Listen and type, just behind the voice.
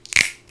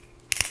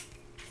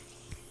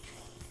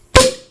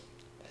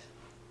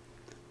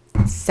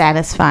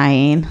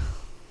satisfying.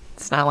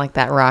 It's not like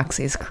that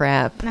Roxy's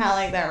crap. Not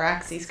like that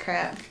Roxy's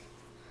crap.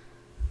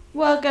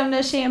 Welcome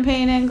to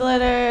Champagne and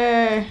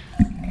Glitter.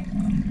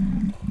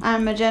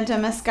 I'm Magenta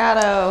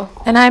Moscato.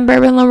 And I'm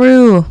Bourbon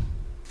LaRue.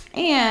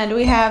 And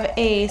we have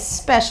a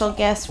special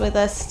guest with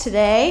us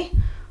today.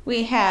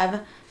 We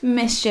have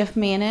Mischief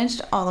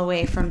Managed all the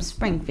way from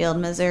Springfield,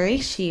 Missouri.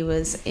 She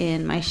was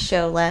in my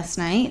show last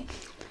night,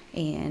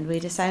 and we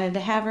decided to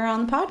have her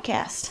on the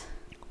podcast.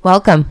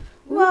 Welcome.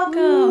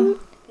 Welcome.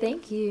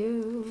 Thank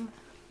you.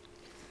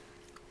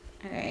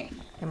 All right.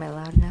 Am I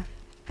loud enough?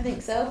 I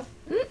think so.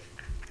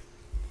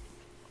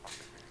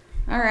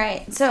 All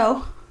right. So,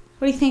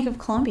 what do you think of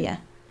Columbia?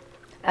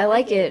 I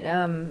like it.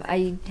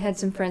 I had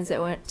some friends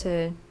that went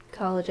to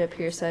college up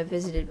here, so I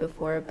visited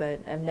before, but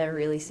I've never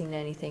really seen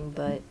anything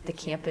but the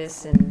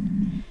campus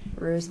and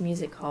Rose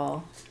Music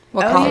Hall.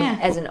 What Oh, college? yeah.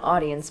 As an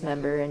audience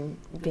member, and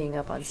being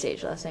up on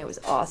stage last night was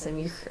awesome.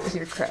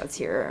 Your crowds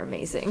here are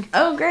amazing.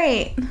 Oh,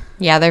 great.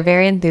 Yeah, they're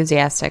very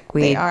enthusiastic.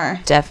 We They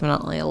are.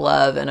 definitely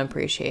love and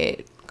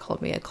appreciate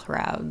Columbia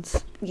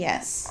crowds.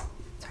 Yes.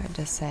 It's hard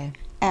to say.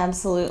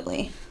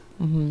 Absolutely.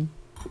 Mm-hmm.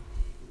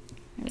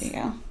 There you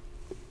go.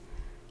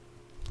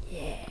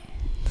 Yeah.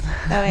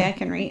 That way I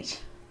can reach.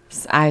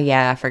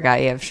 Yeah, I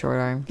forgot you have short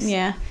arms.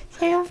 Yeah.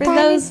 For For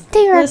those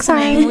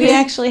listening, we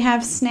actually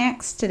have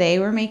snacks today.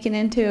 We're making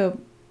into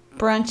a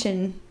brunch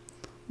and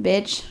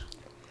bitch.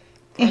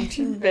 Brunch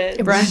and bitch.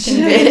 Brunch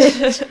and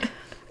bitch.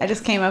 I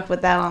just came up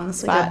with that on the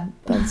spot. Like a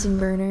Bunsen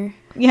burner.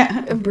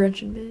 Yeah. A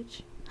brunch and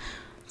bitch.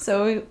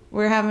 So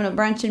we're having a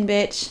brunch and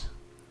bitch.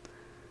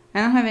 I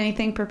don't have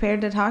anything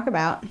prepared to talk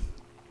about.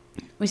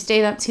 We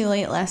stayed up too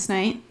late last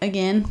night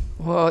again,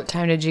 What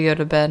time did you go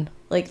to bed?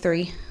 like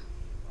 3,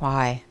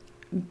 Why?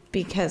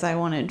 because I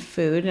wanted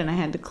food and I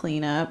had to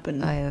clean up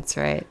and Oh, yeah, that's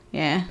right.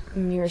 yeah.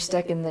 And you were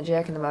stuck in the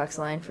Jack in the Box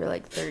line for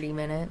like 30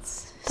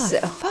 minutes.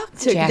 Fuck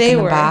So Jack they in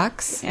the were-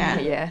 Box. Yeah.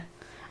 Yeah.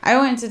 I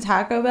went to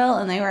Taco Bell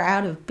and they were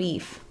out of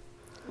beef.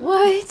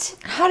 What?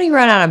 How do you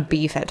run out of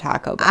beef at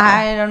Taco Bell?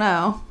 I don't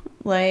know.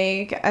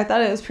 Like, I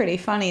thought it was pretty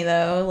funny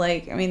though.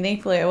 Like, I mean,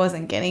 thankfully I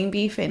wasn't getting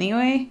beef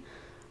anyway.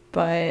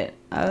 But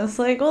I was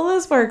like, well,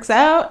 this works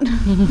out.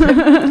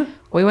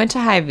 We went to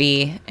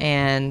Hy-Vee,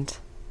 and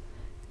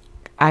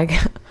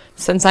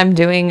since I'm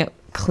doing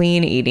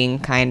clean eating,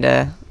 kind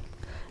of,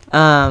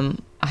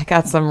 I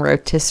got some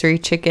rotisserie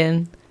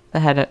chicken that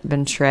had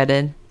been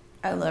shredded.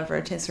 I love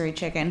rotisserie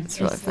chicken.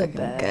 It's really It's the fucking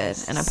good.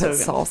 best. And I So put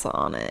good. salsa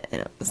on it,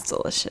 and it was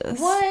delicious.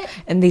 What?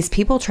 And these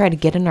people tried to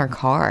get in our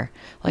car.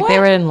 Like, they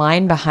What? were in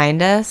line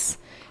behind us,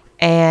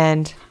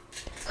 and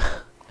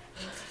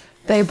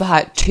they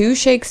bought 2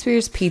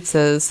 Shakespeare's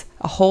pizzas,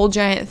 a whole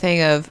giant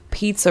thing of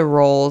pizza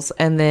rolls,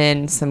 and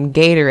then some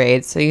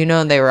Gatorade. So you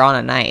know they were on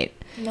a night.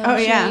 No Oh,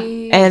 yeah.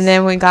 cheese. And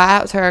then we got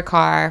out to our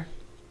car,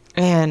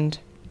 and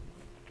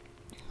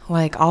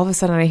like all of a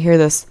sudden I hear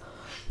this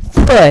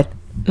thud,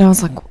 and I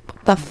was like,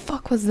 "What the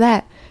fuck was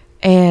that?"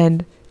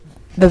 And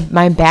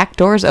my back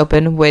door's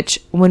open, which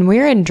when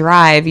we're in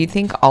drive, you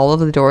think all of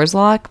the doors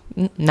lock.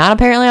 Not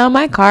apparently on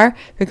my car,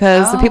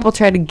 because the Oh. people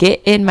tried to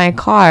get in my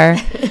car,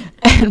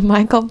 and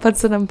Michael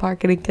puts it in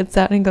park, and he gets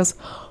out and he goes,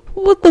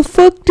 "What the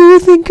fuck do you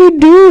think you're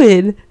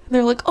doing?" And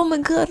they're like, "Oh my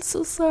god,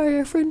 so sorry,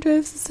 our friend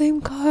drives the same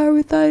car,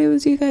 we thought it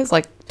was you guys."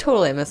 Like,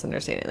 totally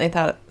misunderstanding. They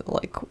thought,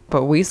 like,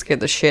 but we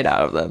scared the shit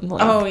out of them.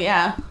 Like, Oh,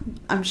 yeah.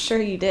 I'm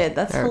sure you did.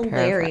 That's They're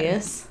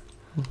hilarious.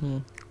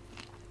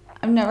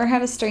 I've never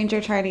had a stranger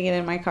try to get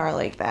in my car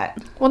like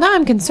that. well, now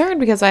I'm concerned,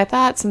 because I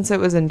thought since it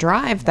was in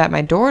drive that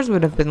my doors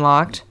would have been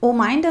locked. Well,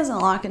 mine doesn't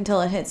lock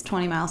until it hits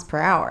 20 miles per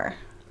hour.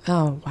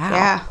 Oh, wow.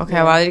 Yeah. Okay,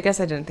 well, I guess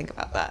I didn't think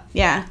about that.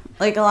 Yeah.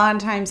 Like, a lot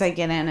of times I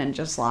get in and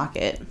just lock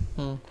it.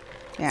 That's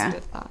Yeah. a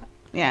good thought.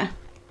 Yeah.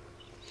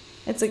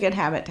 It's a good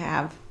habit to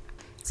have.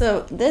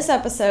 So, this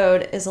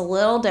episode is a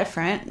little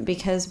different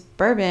because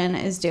Bourbon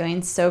is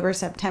doing Sober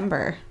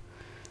September.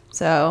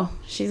 So,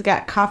 she's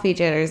got coffee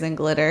jitters and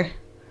glitter.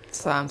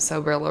 So I'm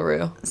sober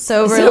LaRue.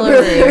 Sober Sober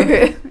LaRue.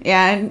 LaRue.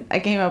 Yeah, I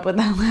came up with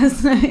that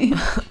last night.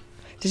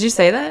 Did you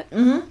say that?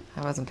 Mm-hmm.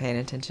 I wasn't paying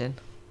attention.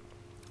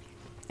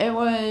 It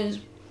was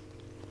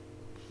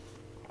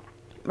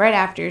right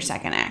after your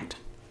second act.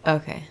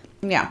 Okay.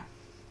 Yeah.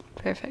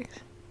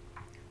 Perfect.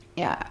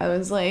 Yeah, I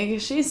was like,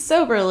 she's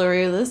sober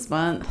LaRue this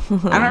month.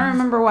 I don't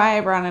remember why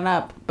I brought it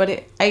up,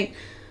 but I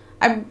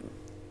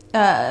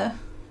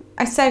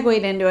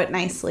segued into it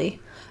nicely.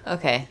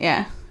 Okay.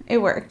 Yeah, it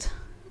worked.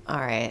 All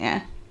right.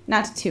 Yeah,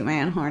 not to toot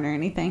my own horn or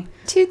anything.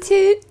 Toot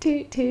toot.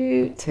 Toot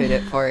toot. Toot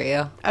it for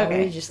you. I Okay.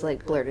 really just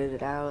like blurted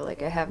it out.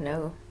 Like I have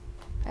no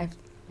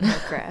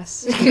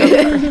crass.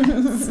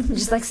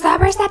 Just like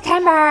Sober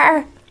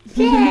September.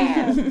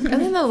 Yeah. I think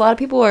that a lot of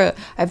people are.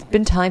 I've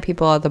been telling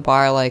people at the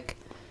bar like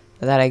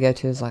that I go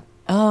to is like,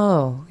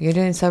 "Oh, you're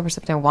doing sober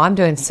September. Well, I'm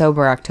doing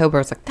sober October."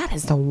 It's like that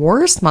is the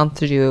worst month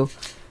to do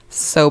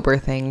sober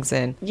things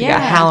in. You got Yeah.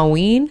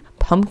 Halloween,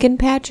 pumpkin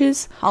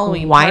patches,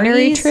 Halloween winery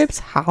parties. trips,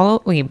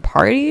 Halloween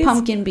parties.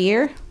 Pumpkin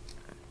beer.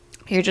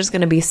 You're just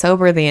going to be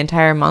sober the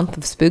entire month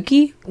of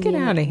spooky? Get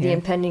out of The here.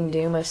 impending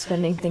doom of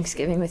spending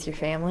Thanksgiving with your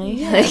family.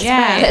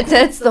 Yeah.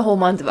 That's the whole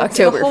month of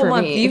October The whole for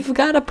month. me. You've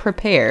got to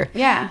prepare.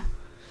 Yeah.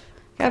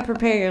 Gotta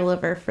prepare your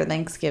liver for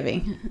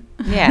Thanksgiving.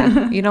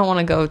 Yeah. You don't want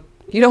to go.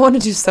 You don't want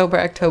to do sober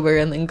October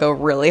and then go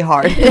really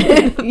hard.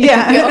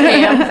 Yeah.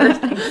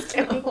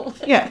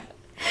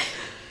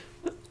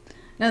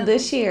 Now,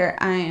 this year,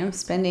 I am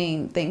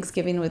spending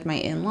Thanksgiving with my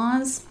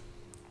in-laws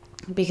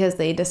because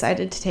they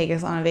decided to take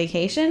us on a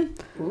vacation.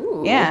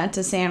 Ooh. Yeah,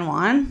 to San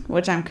Juan,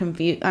 which I'm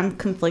confused. I'm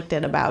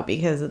conflicted about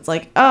because it's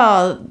like,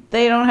 oh,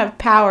 they don't have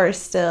power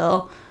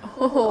still.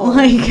 Oh.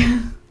 Like,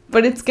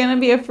 but it's gonna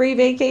be a free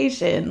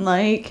vacation.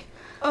 Like,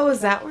 Oh,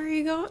 is that where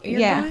you go? You're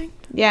yeah, going?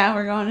 yeah,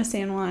 we're going to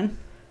San Juan.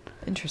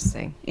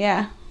 Interesting.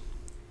 Yeah,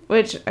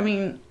 which I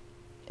mean,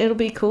 it'll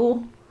be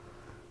cool,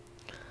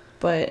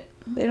 but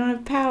they don't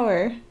have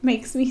power.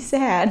 Makes me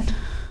sad.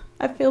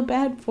 I feel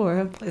bad for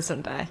them. Please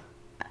don't die.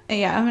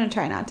 Yeah, I'm gonna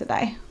try not to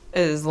die.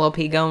 Is Lil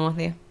P going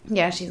with you?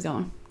 Yeah, she's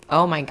going.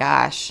 Oh my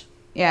gosh.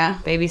 Yeah.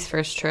 Baby's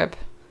first trip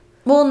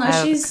Well, no, out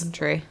of the she's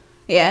country.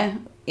 yeah.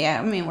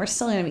 I mean, we're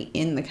still gonna be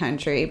in the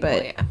country,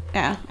 but Well,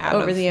 yeah, Out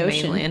over of the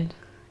ocean. Mainland.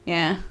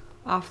 Yeah,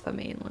 Off the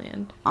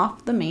mainland.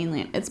 off the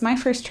mainland. It's my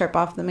first trip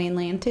off the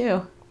mainland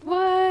too.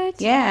 What?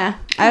 Yeah,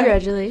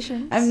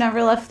 Congratulations. I've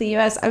never left the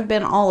U.S. I've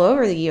been all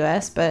over the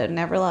U.S., but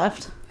never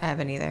left. I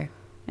haven't either.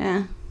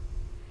 Yeah.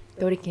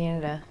 Go to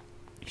Canada.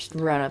 Just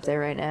run up there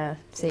right now.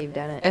 Say you've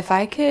done it. If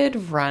I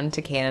could run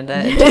to Canada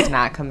and just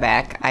not come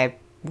back, I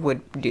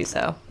would do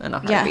so in a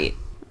heartbeat.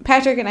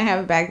 Patrick and I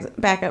have a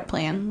backup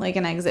plan, like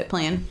an exit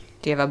plan.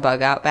 Do you have a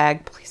bug out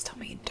bag? Please tell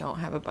me you don't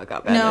have a bug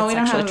out bag. No, That's we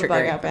don't have actually a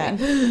bug triggering out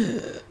me.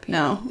 bag.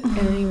 No. I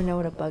don't even know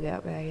what a bug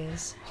out bag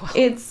is.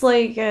 It's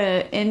like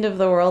a end of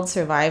the world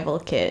survival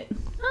kit.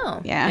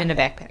 Oh. Yeah. In a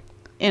backpack.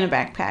 In a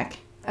backpack.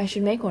 I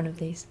should make one of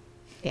these.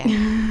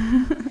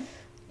 Yeah.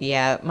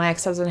 Yeah, my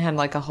ex-husband had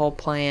like a whole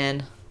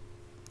plan.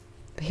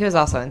 But he was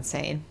also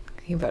insane.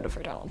 He voted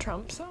for Donald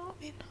Trump, so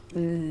I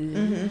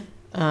mean.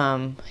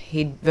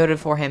 He voted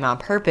for him on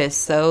purpose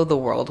so the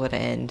world would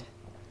end.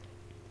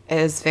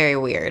 It was very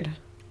weird.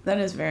 That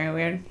is very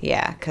weird.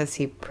 Yeah, because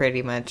he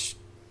pretty much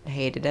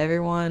hated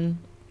everyone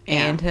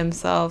and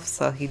himself.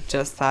 So he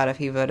just thought if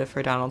he voted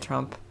for Donald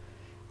Trump,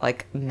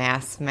 like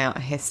mass amount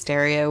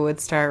hysteria would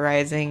start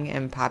rising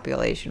and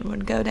population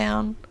would go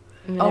down.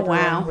 And Oh, everyone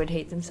wow. would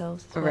hate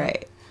themselves. as well.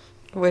 Right.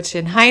 Which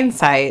in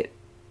hindsight,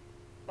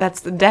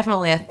 that's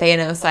definitely a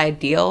Thanos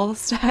ideal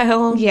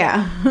style.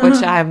 Yeah.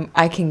 Which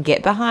I can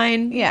get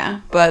behind.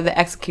 Yeah. But the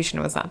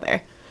execution was not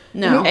there.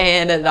 No.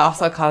 And it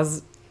also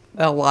caused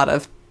a lot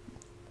of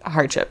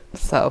hardship.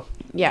 So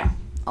Yeah.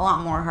 A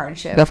lot more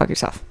hardship. go fuck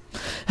yourself.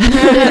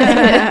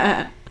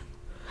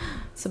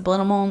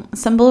 Subliminal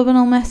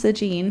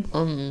messaging.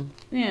 Mm.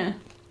 Yeah.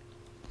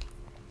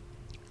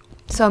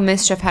 So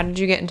Mischief, how did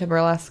you get into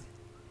burlesque?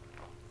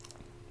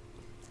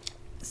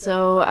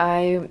 So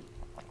I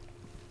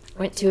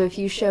went to a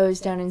few shows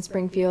down in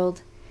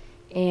Springfield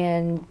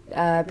and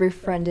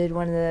befriended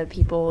one of the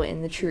people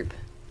in the troupe.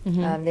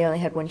 Mm-hmm. They only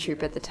had one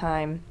troupe at the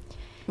time.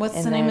 What's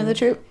And the name of the then-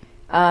 troupe?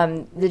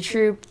 The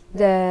troupe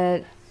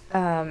that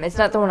it's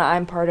not the one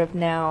I'm part of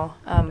now,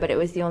 but it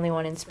was the only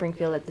one in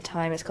Springfield at the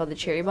time. It's called the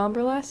Cherry Bomb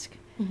Burlesque.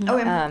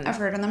 Okay. Um, I've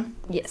heard of them.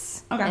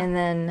 Yes. Okay. And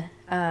then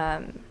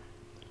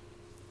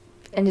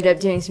ended up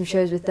doing some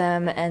shows with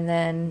them, and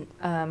then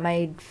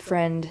my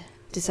friend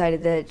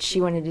decided that she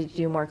wanted to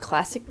do more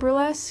classic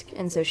burlesque,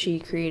 and so she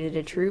created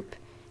a troupe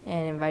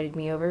and invited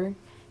me over,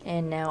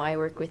 and now I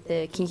work with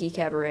the Kinky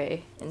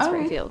Cabaret in Okay.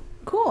 Springfield.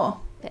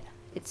 Cool. Yeah,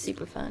 it's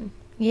super fun.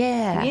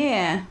 Yeah.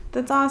 Yeah.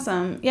 That's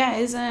awesome. Yeah.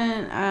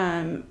 Isn't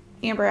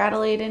Amber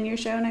Adelaide in your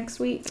show next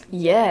week?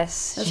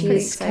 Yes, That's pretty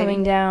she's exciting.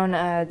 coming down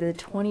the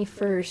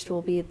 21st.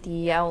 We'll be at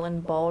the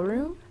Owlin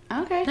Ballroom,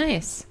 Okay.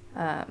 Nice.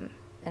 and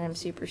I'm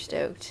super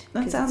stoked.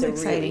 That 'cause sounds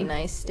it's a really exciting.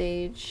 nice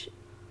stage.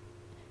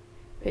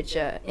 Which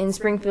in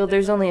Springfield,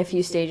 there's only a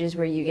few stages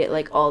where you get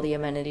like all the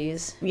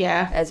amenities,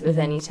 Yeah. as with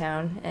any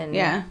town, and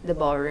Yeah. the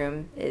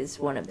ballroom is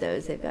one of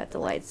those. They've got the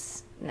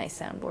lights, nice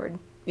soundboard,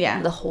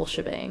 Yeah. the whole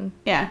shebang.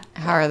 Yeah.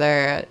 How are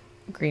their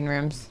green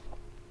rooms?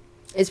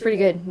 It's pretty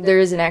good. There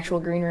is an actual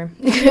green room,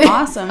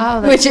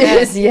 Awesome. which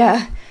is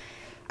yeah.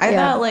 I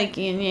yeah. thought like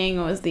Yin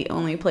Yang was the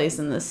only place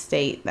in the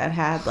state that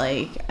had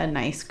like a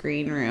nice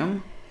green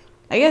room.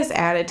 I guess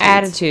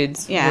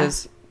Attitudes. Yeah.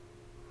 Was,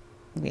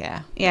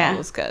 yeah. Yeah. It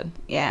was good.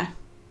 Yeah.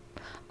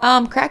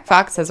 Crack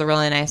Fox has a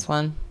really nice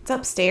one. It's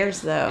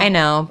upstairs though. I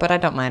know, but I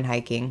don't mind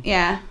hiking.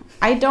 Yeah.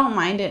 I don't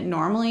mind it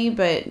normally,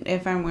 but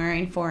if I'm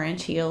wearing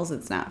 4-inch heels,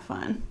 it's not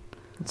fun.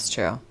 It's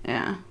true.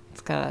 Yeah.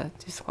 It's gotta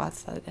do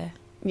squats that day.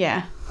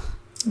 Yeah.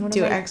 One of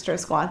Do my- extra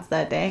squats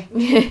that day.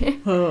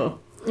 Oh.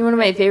 One of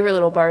my favorite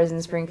little bars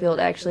in Springfield,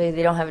 actually,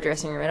 they don't have a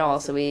dressing room at all,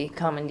 so we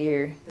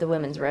commandeer the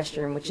women's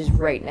restroom, which is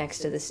right next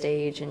to the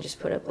stage, and just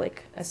put up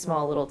like a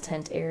small little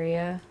tent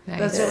area.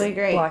 That's Nice. really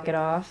great. Block it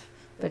off.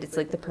 But it's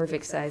like the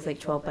perfect size, like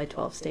 12 by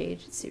 12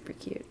 stage. It's super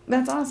cute.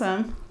 That's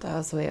awesome. That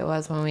was the way it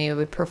was when we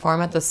would perform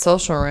at the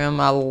social room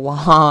a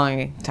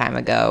long time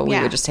ago. We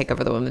Yeah. would just take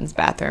over the women's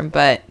bathroom,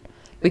 but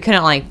we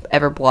couldn't like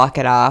ever block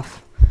it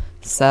off.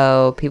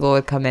 So people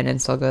would come in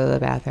and still go to the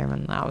bathroom,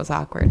 and that was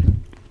awkward.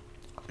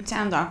 It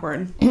sounds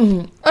awkward.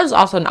 It was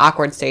also an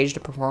awkward stage to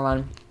perform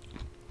on.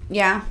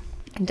 Yeah.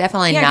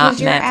 Definitely Yeah, not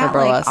 'cause you're meant at for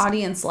burlesque. like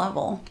audience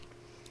level.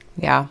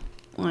 Yeah.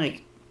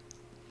 Like,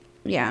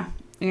 yeah,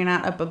 you're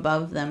not up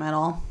above them at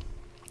all.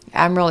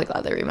 I'm really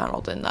glad they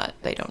remodeled and that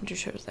they don't do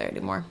shows there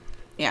anymore.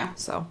 Yeah.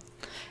 So,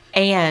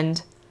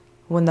 and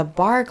when the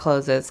bar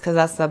closes, because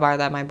that's the bar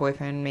that my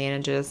boyfriend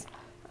manages,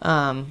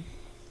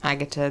 I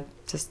get to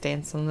just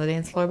dance on the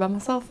dance floor by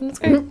myself, and it's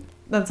great.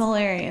 That's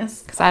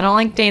hilarious. Because I don't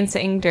like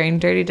dancing during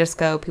dirty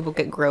disco. People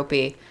get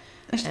gropey.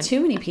 There's too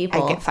many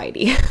people. I get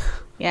fighty.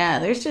 Yeah,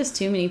 there's just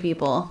too many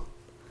people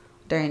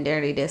during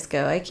dirty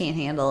disco. I can't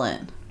handle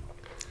it.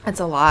 It's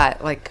a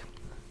lot. Like,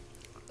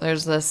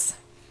 there's this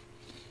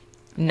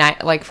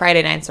night, like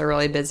Friday nights are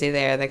really busy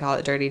there. They call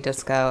it dirty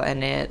disco,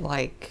 and it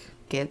like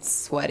gets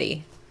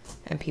sweaty,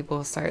 and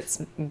people start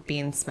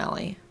being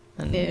smelly.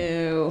 And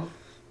Ew.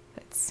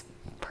 it's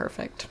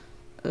perfect.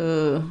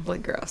 Ooh. Really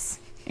gross.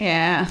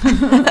 Yeah.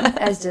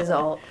 As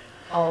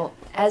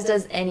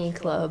does any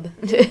club.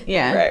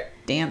 Yeah. Right.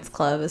 Dance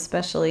club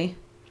especially.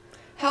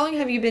 How long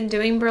have you been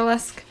doing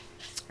burlesque?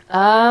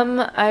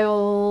 I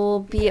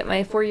will be at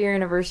my 4-year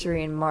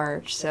anniversary in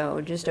March, so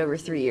just over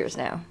 3 years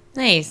now.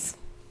 Nice.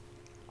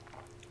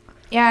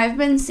 Yeah, I've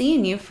been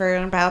seeing you for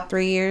about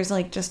 3 years,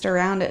 like just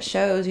around at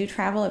shows. You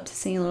travel up to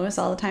St. Louis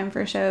all the time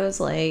for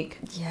shows. Like,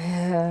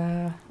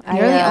 Yeah.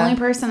 you're the only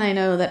person I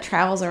know that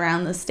travels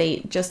around the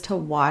state just to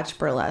watch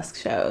burlesque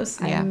shows.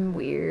 Yeah. I'm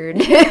weird.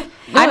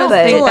 I don't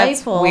But think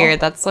delightful. that's weird.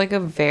 That's like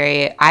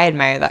I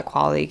admire that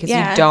quality because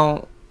Yeah.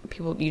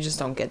 you just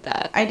don't get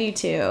that. I do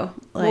too.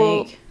 Like,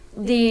 Well,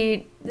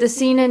 the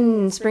scene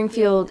in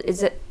Springfield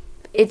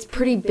it's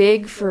pretty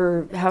big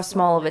for how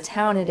small of a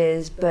town it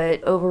is,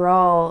 but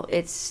overall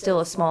it's still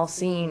a small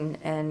scene,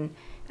 and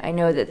I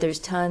know that there's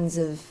tons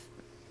of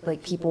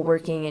like people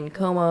working in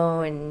Como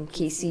and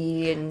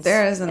KC and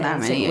there isn't and that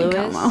many St. in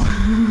Louis.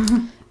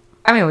 Como.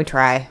 I mean, we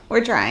try.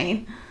 We're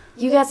trying.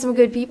 You got some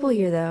good people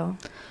here though.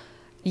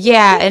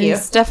 Yeah, Thank and you.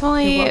 it's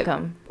definitely You're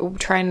welcome.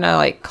 trying to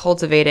like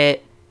cultivate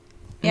it.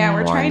 Yeah,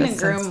 we're more trying in to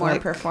the groom sense, more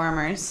like,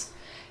 performers.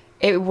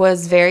 It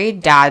was very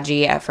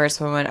dodgy at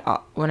first when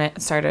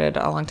it started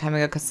a long time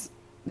ago because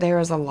there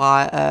was a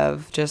lot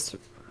of just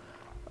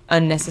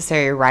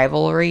unnecessary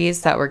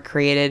rivalries that were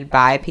created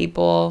by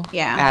people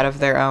Yeah. out of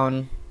their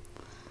own.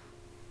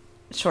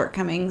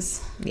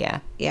 Shortcomings.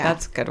 Yeah, Yeah.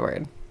 that's a good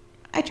word.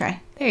 I try.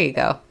 There you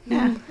go.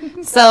 Yeah.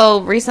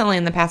 So recently,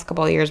 in the past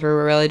couple of years, we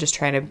were really just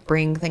trying to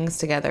bring things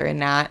together and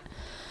not,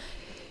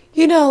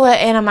 let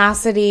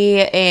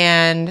animosity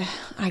and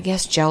I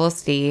guess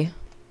jealousy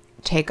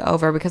take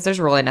over because there's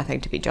really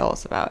nothing to be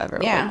jealous about ever.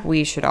 Yeah. Like,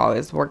 we should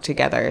always work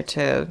together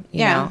to, you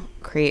Yeah. know,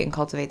 create and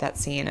cultivate that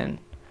scene and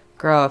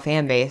grow a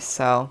fan base.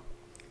 So,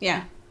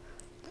 Yeah.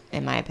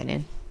 in my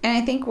opinion, And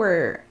I think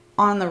we're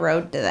on the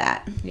road to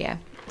that. yeah.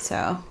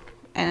 So,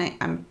 and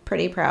I'm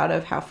pretty proud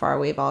of how far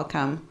we've all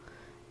come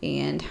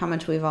and how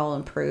much we've all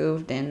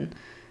improved and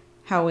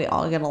how we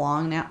all get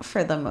along now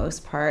for the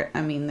most part.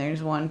 I mean,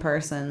 there's one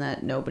person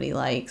that nobody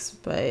likes,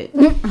 but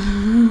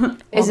Isn't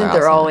they're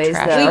there also always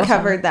trash. though? we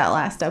covered that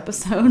last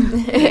episode.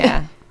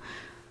 Yeah.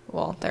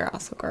 Well, they're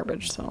also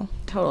garbage, so.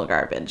 Total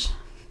garbage.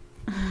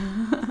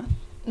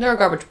 They're a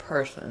garbage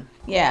person.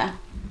 Yeah.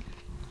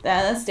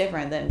 That's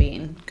different than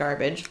being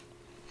garbage.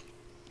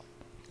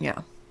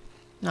 Yeah.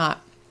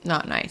 Not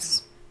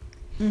nice.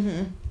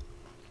 Mm-hmm.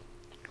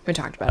 We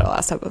talked about it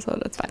last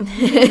episode. It's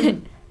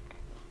fine.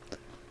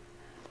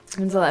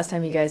 When's the last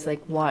time you guys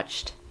like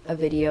watched a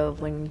video of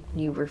when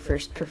you were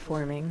first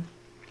performing?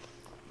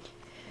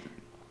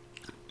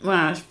 When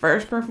I was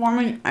first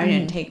performing, I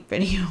didn't take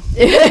video.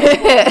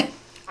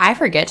 I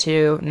forget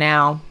to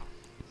now.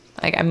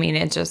 Like, I mean,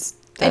 it just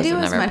I doesn't do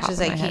as ever much pop as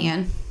in I my head.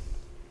 can.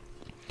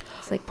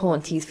 It's like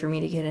pulling teeth for me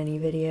to get any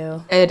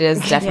video. It is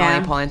definitely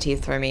Yeah. pulling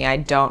teeth for me. I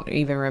don't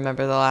even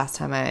remember the last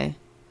time I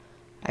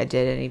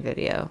did any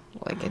video.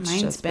 Like, it's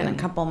Mine's just been a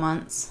couple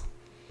months.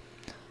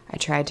 I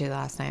tried to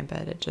last night,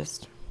 but it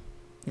just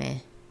meh.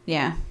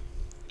 Yeah.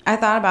 I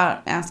thought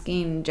about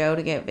asking Joe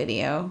to get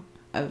video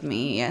of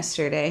me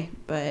yesterday,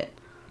 but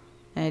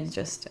I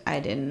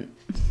didn't.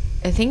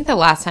 I think the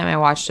last time I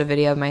watched a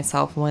video of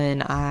myself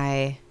when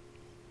I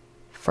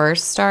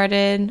first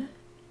started,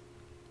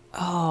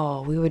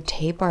 we would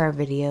tape our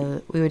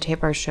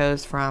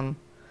shows from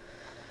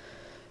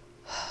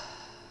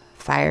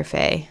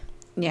Firefay,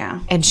 Yeah.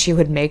 and she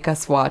would make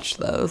us watch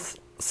those.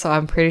 So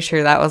I'm pretty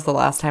sure that was the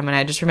last time, and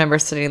I just remember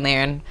sitting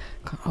there and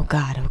going, oh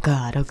God, oh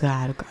God, oh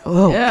God, oh God,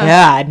 oh Yeah.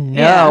 God,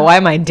 no, Yeah. why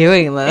am I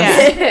doing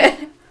this? Yeah.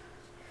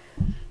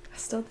 I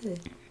still did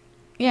it.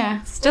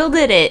 Yeah. Still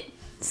did it.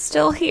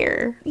 Still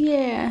here.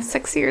 Yeah.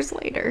 6 years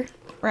later.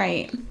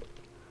 Right.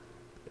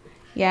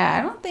 Yeah,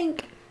 I don't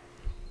think...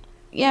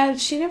 Yeah,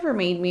 she never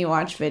made me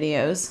watch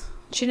videos.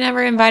 She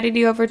never invited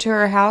you over to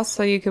her house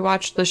so you could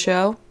watch the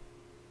show?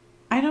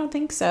 I don't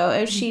think so.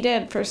 If she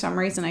did, for some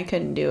reason, I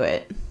couldn't do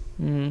it.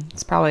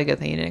 It's probably a good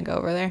thing you didn't go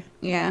over there.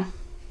 Yeah.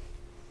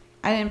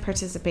 I didn't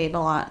participate a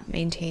lot.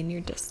 Maintain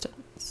your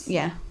distance.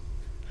 Yeah.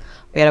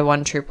 We had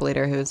one troop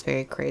leader who was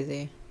very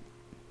crazy.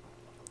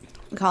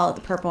 We call it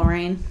the Purple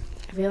Rain.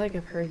 I feel like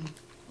I've heard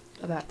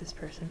about this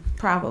person.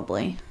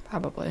 Probably.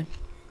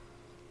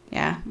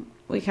 Yeah.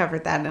 We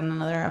covered that in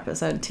another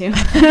episode, too.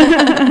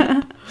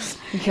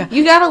 Yeah.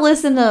 You got to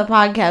listen to the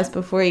podcast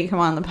before you come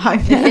on the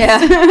podcast.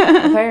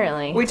 Yeah,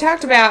 apparently. We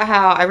talked about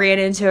how I ran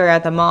into her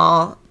at the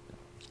mall,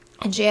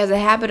 and she has a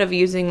habit of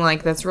using,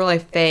 like, this really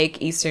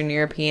fake Eastern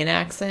European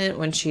accent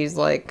when she's,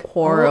 like...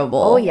 Horrible.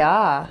 Oh,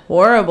 yeah.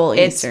 Horrible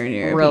It's Eastern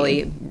European.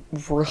 really,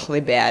 really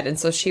bad. And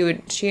so she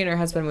and her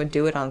husband would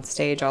do it on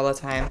stage all the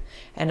time.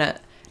 And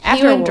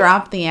He would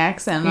drop the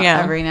accent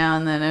Yeah. every now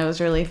and then. It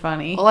was really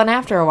funny. Well, and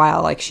after a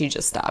while, like, she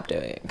just stopped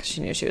doing it because she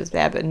knew she was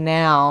bad. But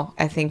now,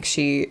 I think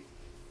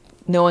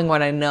knowing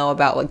what I know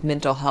about, like,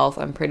 mental health,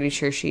 I'm pretty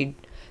sure she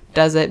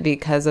does it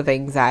because of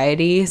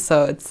anxiety.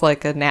 So it's,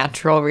 like, a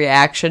natural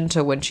reaction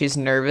to when she's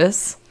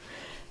nervous.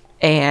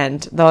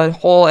 And the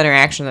whole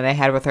interaction that I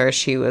had with her,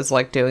 she was,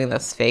 like, doing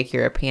this fake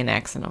European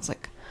accent. I was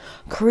like,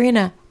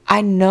 Karina,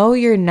 I know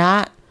you're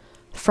not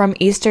from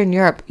Eastern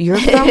Europe. You're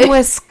from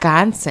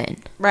Wisconsin.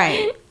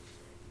 Right.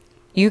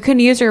 You can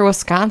use your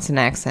Wisconsin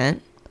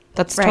accent.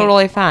 That's Right.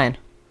 totally fine.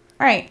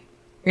 Right.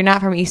 You're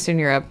not from Eastern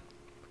Europe.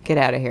 Get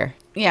out of here.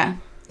 Yeah.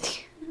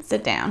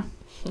 Sit down.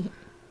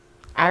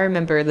 I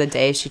remember the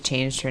day she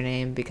changed her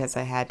name because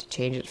I had to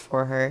change it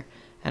for her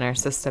in our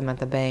system at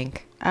the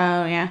bank.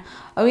 Oh, yeah.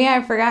 Oh, yeah,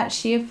 I forgot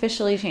she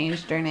officially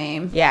changed her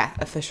name. Yeah,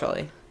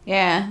 officially.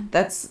 Yeah,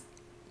 that's...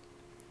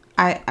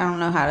 I don't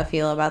know how to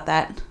feel about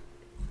that.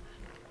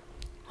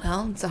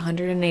 Well, it's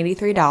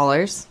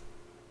 $183.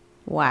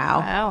 Wow.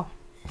 Wow.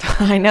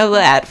 I know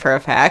that for a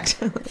fact.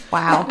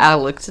 Wow. I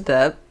looked it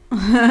up.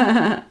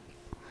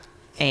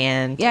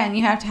 And Yeah, and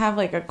you have to have,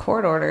 like, a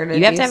court order to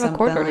you have do to have a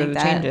court something order like to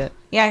that. change it.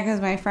 Yeah,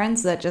 because my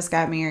friends that just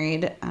got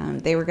married,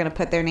 they were going to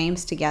put their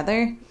names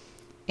together.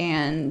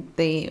 And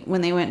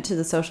when they went to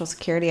the Social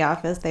Security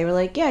office, they were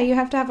like, yeah, you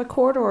have to have a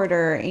court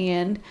order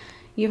and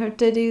you have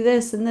to do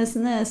this and this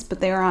and this. But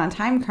they were on a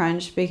time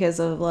crunch because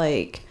of,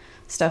 like,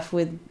 stuff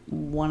with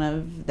one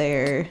of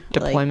their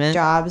Deployment? like,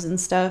 jobs and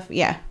stuff.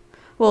 Yeah.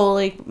 Well,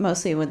 like,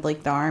 mostly with,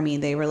 like, the Army,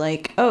 they were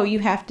like, oh, you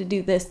have to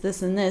do this,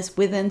 this, and this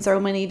within so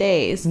many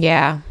days.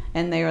 Yeah.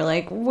 And they were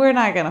like, we're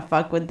not going to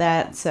fuck with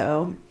that.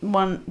 So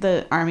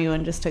the Army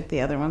one just took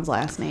the other one's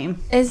last name.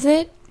 Is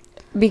it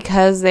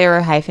because they were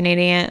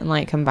hyphenating it and,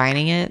 like,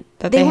 combining it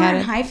that they had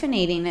weren't it?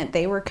 hyphenating it.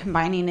 They were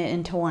combining it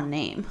into one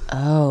name.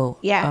 Oh.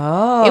 Yeah.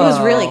 Oh. It was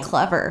really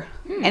clever.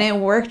 And it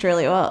worked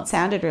really well. It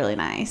sounded really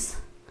nice.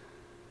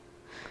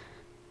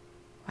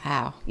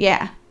 Wow.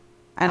 Yeah.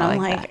 And I I'm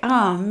like like,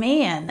 oh,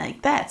 man,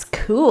 like, that's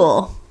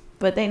cool.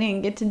 But they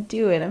didn't get to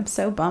do it. I'm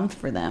so bummed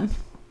for them.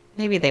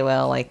 Maybe they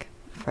will, like,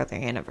 for their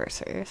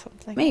anniversary or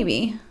something.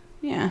 Maybe.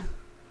 Yeah.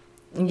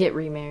 And get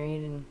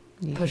remarried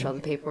and push all the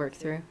paperwork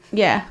through.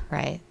 Yeah.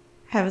 Right.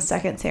 Have a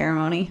second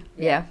ceremony.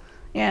 Yeah.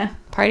 Yeah.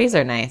 Parties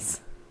are nice.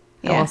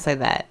 I Yeah. will say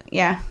that.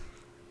 Yeah.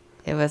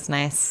 It was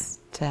nice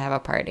to have a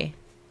party.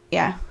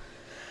 Yeah.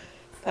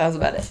 That was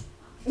about it.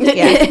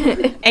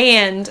 Yeah.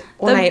 And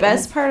The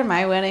best part of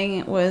my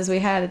wedding was we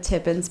had a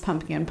Tippins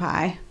pumpkin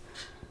pie.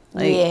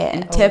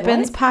 And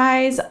Tippins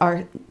pies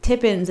are...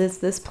 Tippins is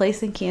this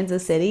place in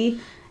Kansas City,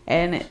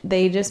 and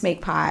they just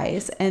make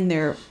pies, and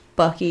they're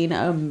fucking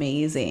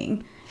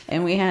amazing.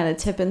 And we had a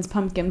Tippins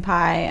pumpkin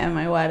pie at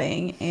my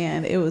wedding,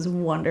 and it was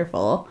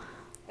wonderful.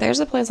 There's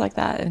a place like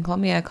that in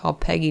Columbia called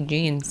Peggy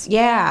Jean's.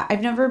 Yeah,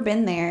 I've never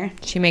been there.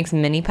 She makes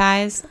mini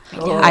pies.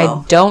 Oh.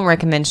 I don't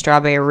recommend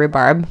strawberry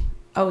rhubarb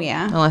Oh,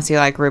 yeah? unless you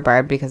like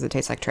rhubarb because it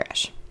tastes like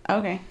trash.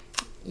 Okay.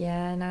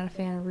 Yeah, not a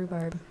fan of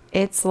rhubarb.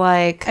 It's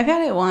like... I've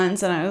had it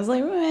once, and I was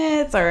like,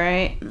 it's all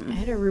right. I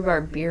had a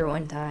rhubarb beer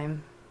one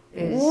time.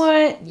 It was,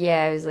 What?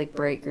 Yeah, it was like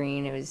bright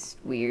green. It was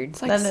weird.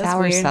 It's like That is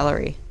sour weird.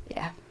 celery.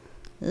 Yeah.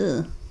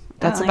 Ugh.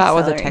 That's I don't about like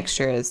what the celery.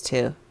 texture is,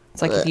 too.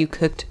 It's like if you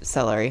cooked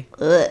celery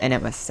Ugh. and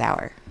it was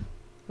sour.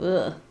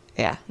 Ugh.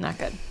 Yeah, not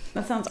good.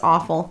 That sounds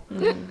awful.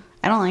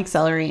 I don't like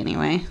celery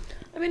anyway.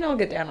 I mean, I'll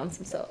get down on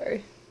some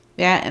celery.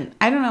 Yeah, and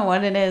I don't know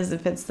what it is,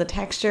 if it's the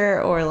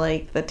texture or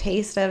like the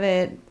taste of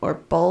it or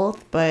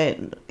both, but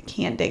I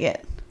can't dig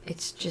it.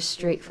 It's just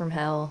straight from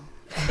hell.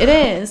 It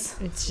is.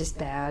 It's just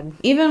bad.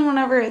 Even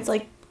whenever it's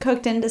like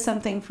cooked into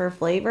something for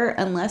flavor,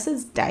 unless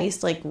it's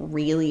diced like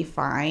really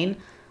fine,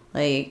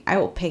 like I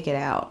will pick it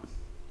out.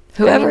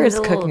 Whoever I mean, is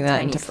the little cooking that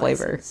tiny into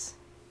flavor, slices.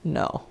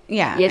 no.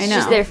 Yeah, Yeah, it's I know.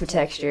 just there for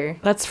texture.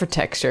 That's for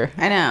texture.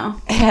 I know.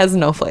 It has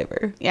no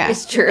flavor. Yeah.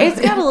 It's true. It's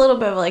got a little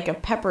bit of like a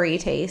peppery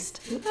taste.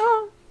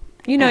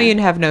 You know you'd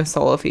have no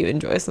soul if you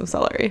enjoy some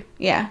celery.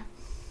 Yeah.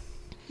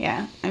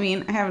 Yeah. I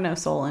mean, I have no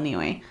soul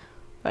anyway,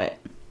 but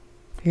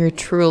You're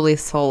truly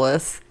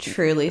soulless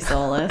truly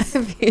soulless.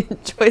 if you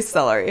enjoy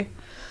celery.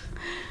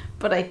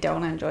 But I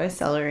don't enjoy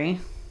celery.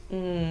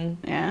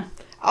 Yeah.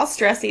 I'll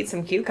stress eat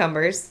some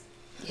cucumbers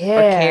Yeah.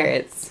 or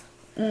carrots.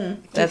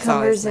 That's Cucumbers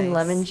always and nice.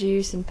 lemon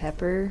juice and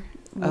pepper.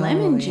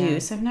 Lemon yeah.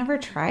 juice. I've never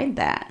tried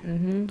that.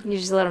 You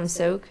just let them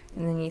soak,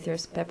 and then you throw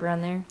some pepper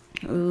on there.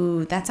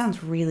 Ooh, that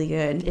sounds really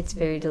good. It's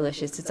very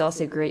delicious. It's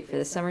also great for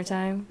the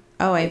summertime.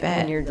 Oh, I When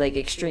bet. you're like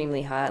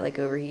extremely hot, like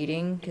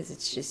overheating, because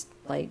it's just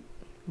light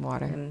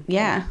Water.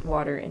 Yeah.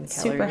 water and calories.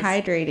 Super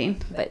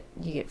hydrating. But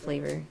you get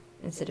flavor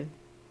instead of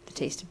the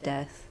taste of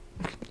death.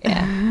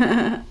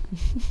 Yeah.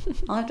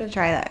 I'll have to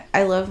try that.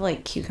 I love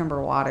like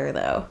cucumber water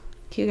though.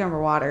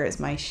 Cucumber water is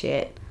my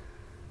shit.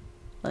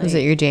 Like, Is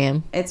it your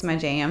jam? It's my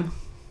jam.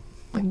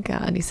 Oh my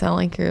God, you sound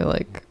like you're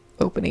like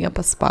opening up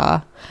a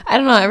spa. I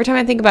don't know. Every time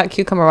I think about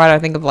cucumber water, I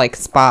think of like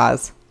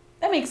spas.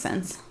 That makes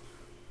sense.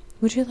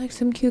 Would you like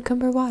some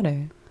cucumber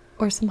water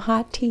or some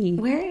hot tea?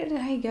 Where did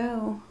I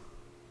go?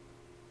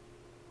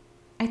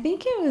 I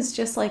think it was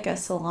just like a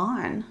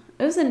salon.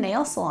 It was a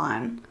nail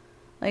salon.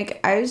 Like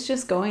I was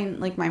just going,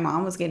 like my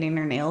mom was getting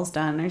her nails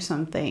done or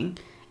something.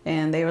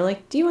 And they were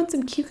like, do you want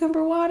some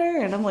cucumber water?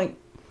 And I'm like,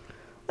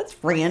 that's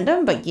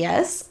random, but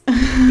yes.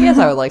 Yes,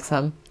 I would like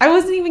some. I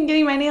wasn't even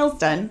getting my nails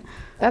done.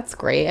 That's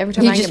great. Every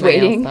time You're I just get my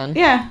nails waiting? done,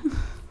 Yeah.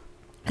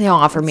 they don't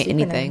offer me Super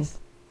anything. nice.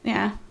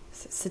 Yeah.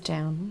 Sit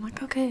down. I'm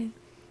like, okay.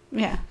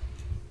 Yeah.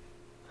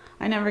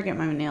 I never get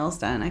my nails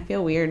done. I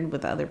feel weird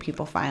with other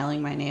people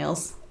filing my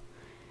nails.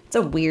 It's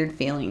a weird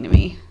feeling to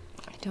me.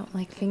 I don't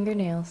like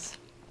fingernails.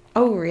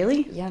 Oh,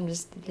 really? Yeah, I'm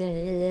just.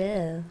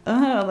 Yeah.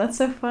 Oh, that's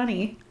so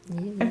funny.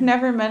 I've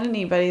never met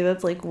anybody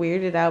that's like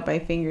weirded out by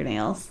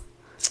fingernails.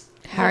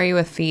 How are you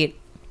with feet?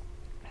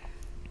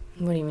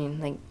 What do you mean?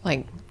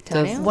 Like Does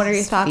Toenails? What are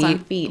your thoughts on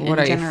feet What in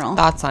are general? your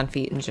thoughts on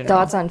feet in general?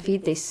 thoughts on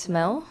feet? They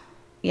smell.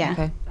 Yeah.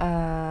 Okay.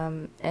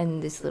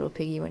 And this little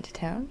piggy went to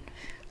town.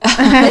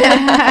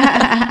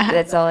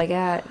 That's all I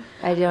got.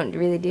 I don't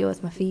really deal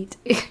with my feet.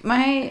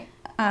 My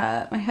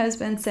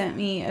husband sent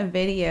me a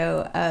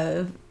video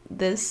of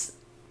this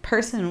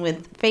person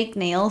with fake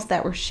nails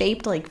that were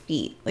shaped like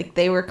feet. Like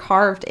they were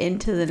carved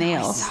into the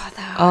nails.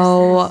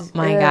 Oh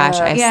my gosh,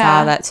 I Yeah.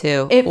 saw that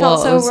too. It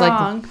felt so was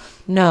wrong. Like,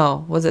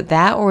 no, was it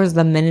that or was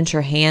the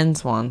miniature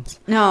hands ones?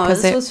 No,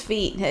 'Cause this they- was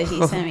feet that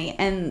he sent me.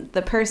 And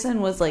the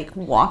person was like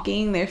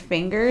walking their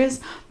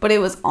fingers, but it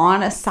was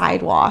on a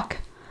sidewalk.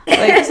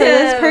 Like, so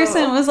this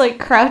person was like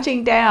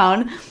crouching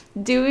down,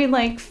 doing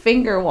like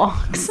finger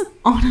walks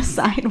on a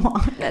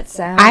sidewalk. That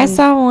sounds. I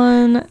saw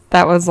one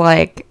that was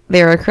like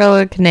they were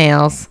acrylic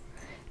nails,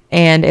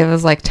 and it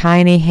was like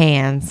tiny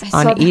hands I saw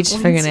on that each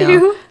one fingernail.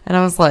 too. And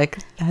I was like,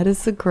 that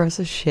is the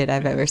grossest shit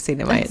I've ever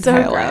seen in my That's so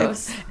entire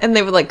gross. life. And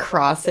they would like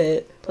cross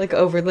it like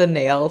over the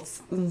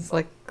nails. It's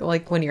like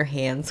when your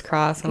hands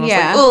cross. And I was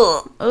Yeah. like,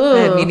 ugh. I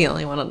Ugh.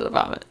 immediately wanted to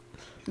vomit.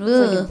 It's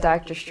like a Ugh.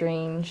 Doctor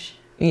Strange.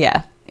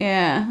 Yeah.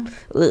 Yeah.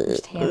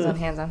 Just hands on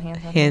hands on hands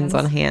on Hands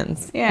on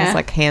hands. Yeah. It's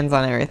like hands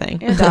on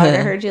everything. Your dog, I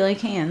heard you like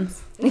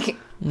hands.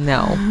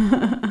 No.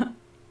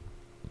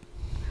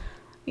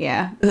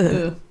 Yeah.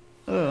 Ugh.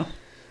 Ugh.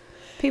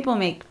 People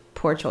make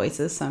poor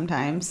choices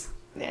sometimes.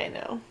 Yeah, I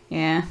know.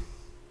 Yeah.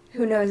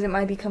 Who knows? It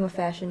might become a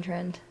fashion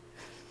trend.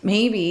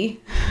 Maybe.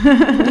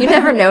 You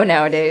never know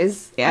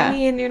nowadays. Yeah. I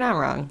mean, you're not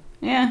wrong.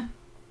 Yeah.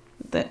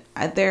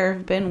 There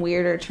have been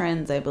weirder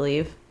trends, I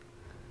believe.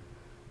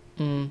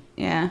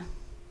 Yeah.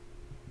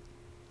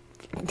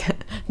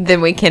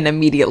 Then we can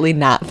immediately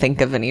not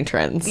think of any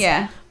trends.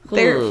 Yeah.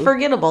 They're Ooh.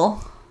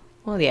 forgettable.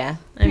 Well, yeah.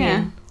 I Yeah.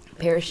 mean,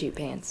 Parachute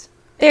pants.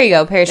 there you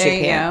go. Parachute There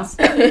you pants.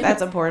 go.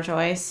 That's a poor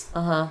choice.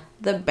 Uh-huh.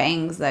 The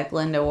bangs that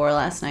Glenda wore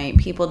last night,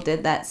 people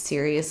did that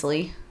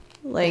seriously.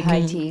 Like,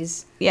 High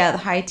tees. yeah, the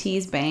high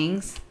tees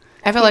bangs.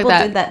 I feel People like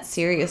that did that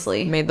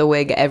seriously. made the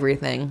wig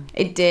everything.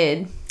 It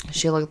did.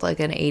 She looked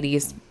like an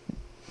 80s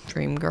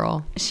dream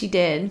girl. She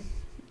did.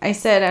 I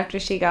said after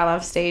she got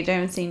off stage, I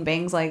haven't seen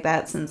bangs like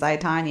that since I,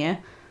 Tanya.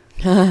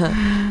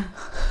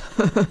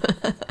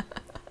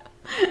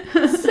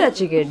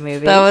 Such a good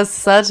movie. That was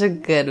such a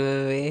good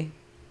movie.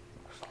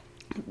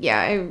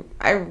 Yeah,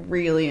 I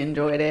really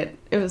enjoyed it.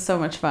 It was so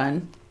much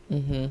fun.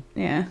 Mm-hmm.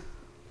 Yeah.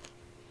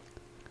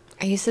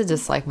 I used to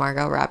dislike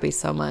Margot Robbie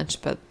so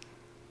much, but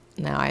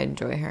now I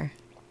enjoy her.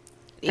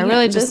 Yeah,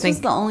 really just this think-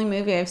 was the only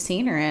movie I've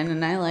seen her in,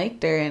 and I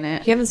liked her in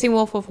it. You haven't seen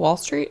Wolf of Wall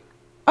Street?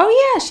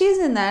 Oh, yeah, she's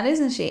in that,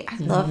 isn't she? I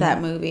love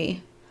that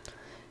movie.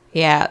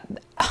 Yeah.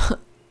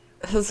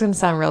 This is going to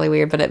sound really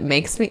weird, but it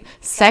makes me...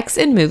 Sex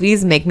in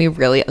movies make me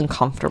really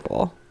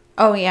uncomfortable.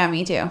 Oh, yeah,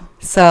 me too.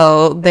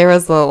 So there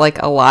was a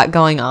lot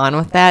going on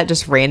with that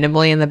just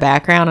randomly in the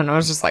background, and I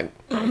was just like,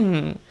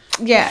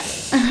 Yeah.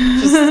 just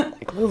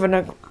like moving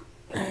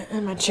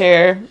in my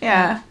chair.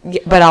 Yeah.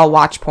 Yeah, but I'll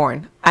watch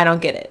porn. I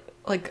don't get it.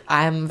 Like,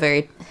 I'm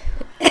very...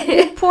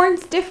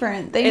 Porn's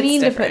different. They It's need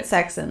to different. put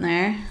sex in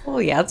there.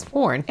 Well, yeah, it's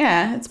porn.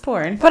 Yeah, it's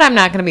porn. But I'm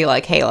not going to be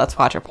like, hey, let's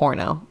watch a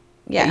porno.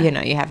 Yeah. You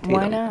know, you have to be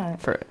Why the-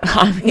 not? For,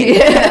 I mean,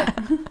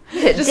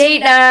 Date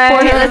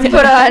night. Let's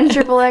put on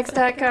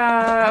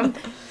XXX.com.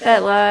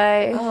 That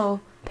lie. Oh,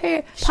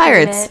 Pirates.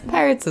 Shouldn't it?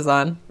 Pirates is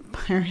on.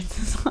 Pirates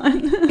is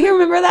on. You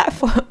remember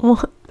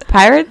that?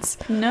 Pirates?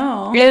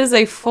 No. It is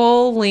a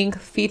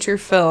full-length feature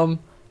film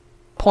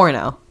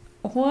porno.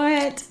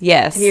 What?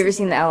 Yes. Have you ever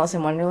seen the Alice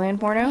in Wonderland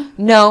porno?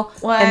 No.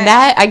 What? And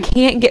that, I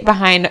can't get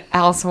behind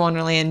Alice in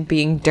Wonderland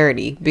being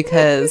dirty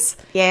because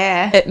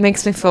Yeah. it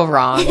makes me feel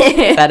wrong.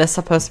 That is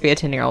supposed to be a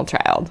 10-year-old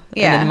child.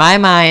 Yeah. And in my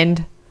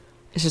mind,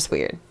 it's just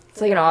weird. It's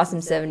like an awesome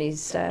 70s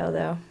style,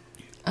 though.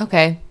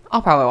 Okay.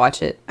 I'll probably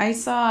watch it. I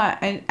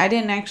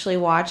didn't actually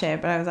watch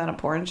it, but I was at a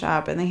porn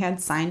shop and they had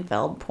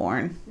Seinfeld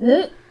porn.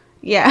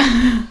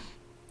 Yeah.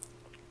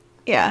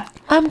 Yeah.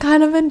 I'm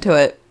kind of into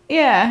it.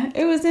 Yeah.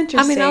 It was interesting.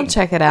 I mean, I'll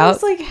check it I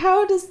out. was like,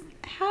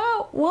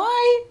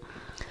 why?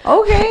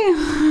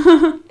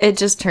 Okay. It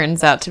just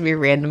turns out to be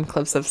random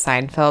clips of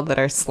Seinfeld that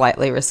are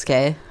slightly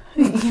risque.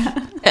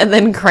 Yeah. And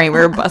then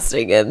Kramer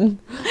busting in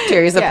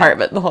Jerry's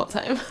apartment the whole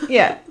time.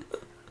 Yeah.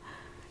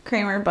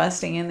 Kramer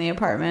busting in the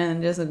apartment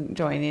and just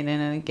joining in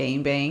a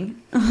gangbang.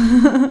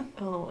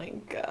 Oh my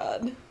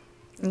god.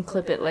 And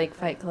clip it like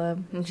Fight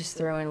Club and just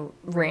throw in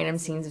random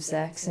scenes of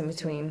sex in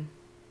between.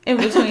 In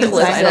between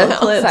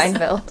Seinfeld.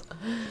 Seinfeld.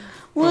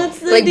 What's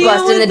the Like deal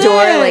bust in with the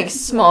door, that? like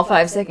small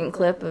 5-second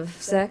clip of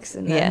sex.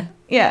 And then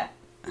Yeah.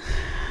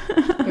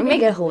 we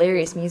make a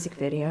hilarious music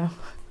video.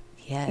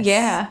 Yes.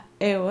 Yeah,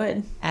 it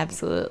would.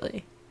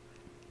 Absolutely.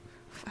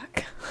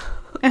 Fuck.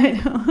 I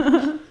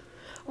know.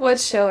 What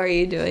show are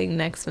you doing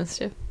next,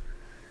 Mischief?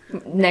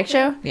 Next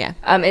show? Yeah.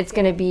 It's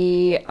going to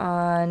be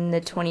on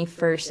the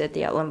 21st at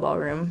the Outland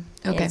Ballroom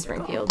in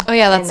Springfield. Oh,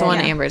 yeah, that's And the one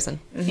then- Amber's in.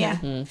 Yeah.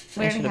 Mm.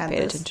 We I already should have had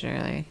paid this. attention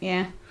earlier.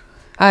 Yeah.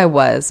 I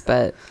was,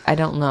 but I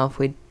don't know if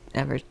we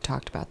ever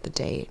talked about the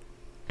date.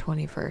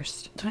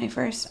 21st.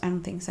 21st? I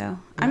don't think so.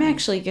 I'm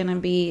actually going to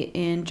be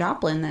in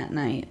Joplin that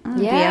night. I'm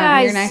gonna be Yeah,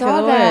 out in your I neck saw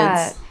of the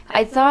that. woods.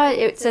 I thought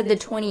it said the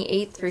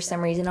 28th for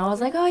some reason. I was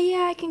like, oh,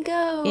 yeah, I can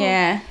go.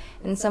 Yeah.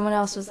 And someone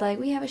else was like,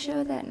 we have a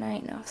show that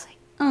night. And I was like,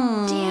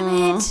 Aww.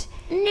 damn it.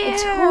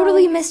 I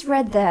totally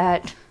misread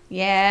that.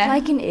 Yeah.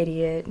 Like an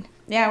idiot.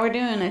 Yeah, we're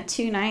doing a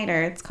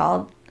 2-nighter. It's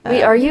called...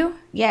 Wait, are you?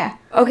 Yeah.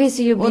 Okay,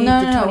 so you'll be... Well,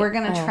 no, the no, 20 we're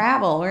going to oh.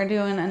 travel. We're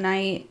doing a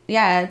night...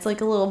 Yeah, it's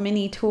like a little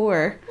mini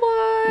tour.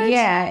 What?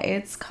 Yeah,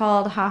 it's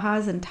called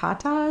Ha-Has and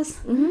Tatas.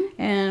 Mm-hmm.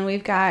 And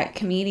we've got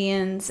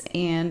comedians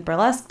and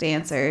burlesque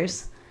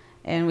dancers.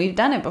 And we've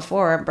done it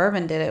before.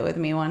 Bourbon did it with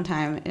me one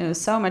time. It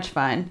was so much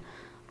fun.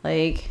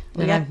 Like,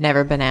 I've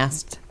never been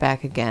asked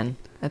back again.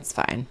 That's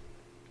fine.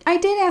 I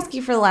did ask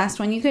you for the last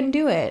one. You couldn't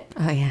do it.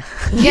 Oh, yeah.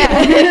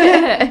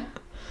 Yeah.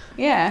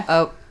 Yeah.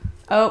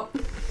 Oh.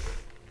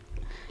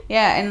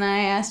 Yeah, and I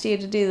asked you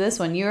to do this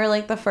one. You were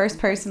like the first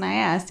person I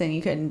asked, and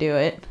you couldn't do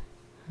it.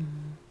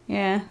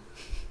 Yeah.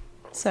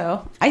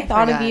 So, I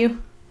thought of forgot.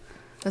 you.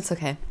 That's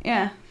okay.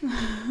 Yeah.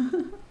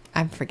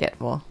 I'm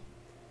forgetful.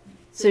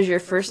 So is your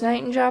first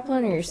night in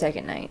Joplin or your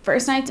second night?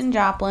 First night's in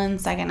Joplin,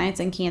 second night's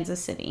in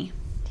Kansas City.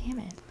 Damn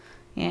it.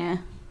 Yeah.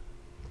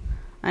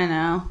 I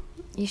know.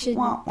 You should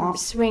Womp womp.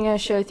 swing a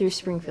show through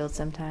Springfield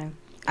sometime.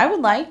 I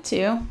would like to.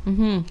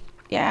 Mm-hmm.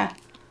 Yeah.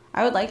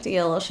 I would like to get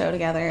a little show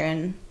together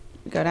and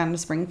go down to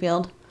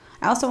Springfield.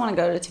 I also want to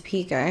go to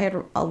Topeka. I had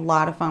a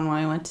lot of fun when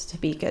I went to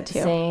Topeka,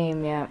 too.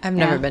 Same, yeah. I've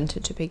never been to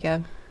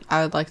Topeka.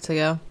 I would like to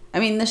go. I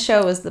mean, the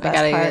show was the best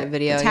gotta part. get a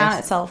video, the I town guess.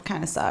 itself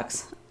kind of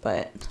sucks,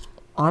 but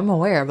I'm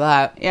aware of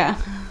that. yeah.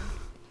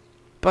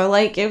 But,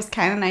 like, it was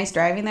kind of nice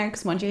driving there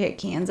because once you hit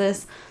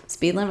Kansas,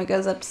 speed limit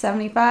goes up to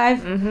 75.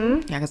 Mm-hmm.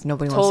 Yeah, because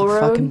nobody Toll wants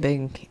to road? fucking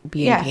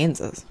be Yeah. in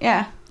Kansas.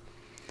 Yeah.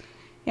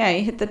 Yeah,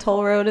 you hit the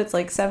toll road, it's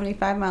like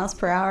 75 miles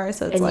per hour,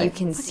 so it's And like... you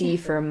can see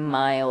for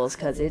miles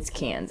because it's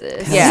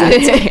Kansas. Yeah.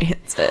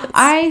 It's Kansas.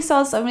 I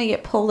saw somebody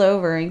get pulled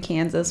over in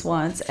Kansas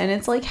once, and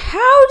it's like,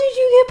 how did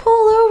you get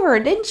pulled over?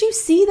 Didn't you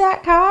see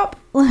that cop?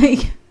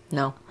 Like,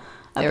 No.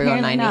 They were going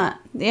apparently 90. not.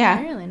 Yeah.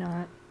 Apparently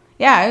not.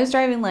 Yeah, I was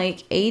driving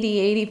like 80,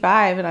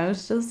 85, and I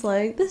was just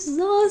like, this is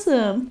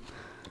awesome.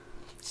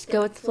 Just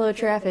go with the flow of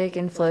traffic,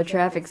 and flow of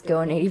traffic's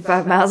going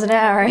 85 miles an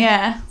hour.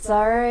 Yeah. It's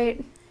all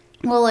right.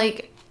 Well,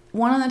 like,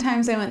 one of the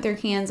times I went through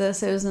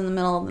Kansas, it was in the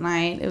middle of the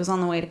night. It was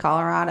on the way to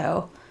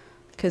Colorado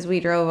because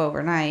we drove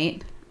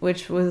overnight,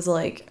 which was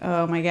like,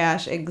 oh my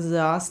gosh,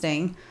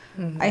 exhausting.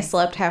 Mm-hmm. I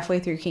slept halfway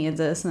through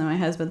Kansas, and then my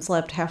husband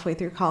slept halfway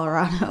through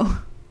Colorado.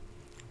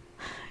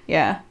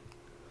 Yeah.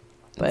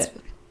 But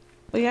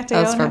we got to go.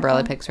 That was and for have Burley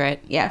fun. Picks, right?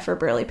 Yeah, for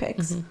Burley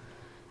Picks. Mhm.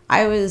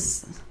 I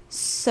was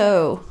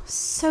so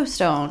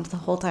stoned the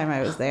whole time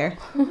I was there.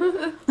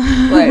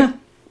 Right.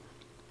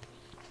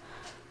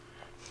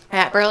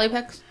 At Burley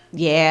Picks?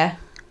 Yeah.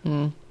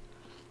 Mm.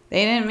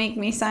 They didn't make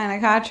me sign a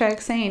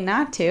contract saying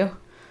not to.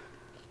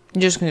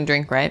 You're just going to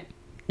drink, right?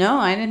 No,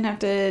 I didn't have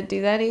to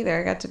do that either.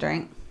 I got to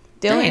drink.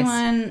 The only Nice.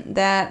 one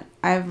that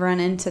I've run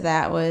into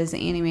that was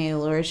Anime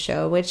Lures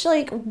show, which,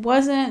 like,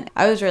 wasn't...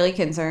 I was really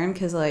concerned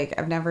because, like,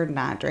 I've never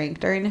not drank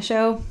during a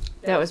show.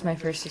 That was my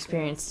first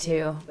experience,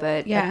 too.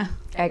 But Yeah.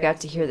 I got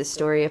to hear the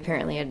story.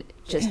 Apparently, it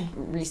just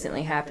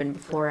recently happened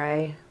before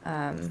I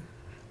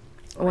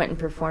went and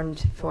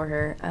performed for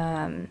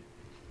her.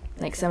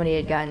 Like, somebody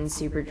had gotten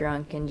super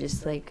drunk and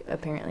just, like,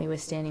 apparently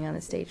was standing on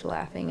the stage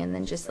laughing and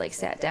then just, like,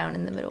 sat down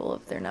in the middle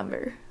of their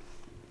number.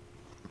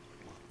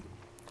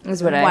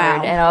 is what I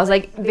heard. And I was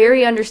like,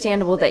 very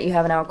understandable that you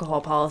have an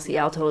alcohol policy.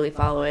 I'll totally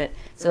follow it.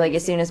 So, like,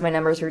 as soon as my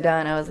numbers were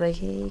done, I was like,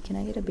 hey, can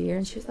I get a beer?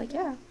 And she was like,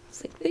 yeah. I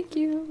was like, thank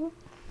you.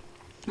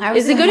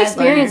 It's a good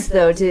experience,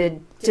 though, to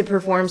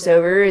perform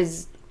sober,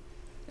 is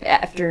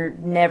after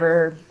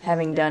never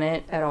having done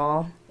it at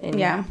all in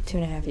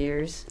 2.5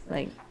 years.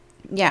 Like,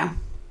 yeah.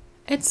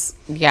 I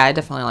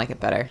definitely like it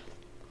better.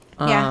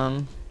 Yeah.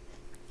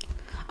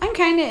 I'm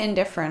kind of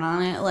indifferent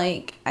on it.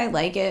 Like, I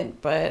like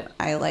it, but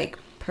I like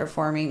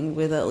performing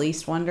with at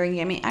least one drink.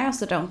 I mean, I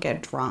also don't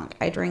get drunk.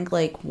 I drink,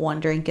 like, one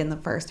drink in the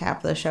first half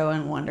of the show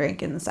and one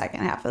drink in the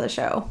second half of the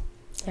show.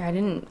 Yeah,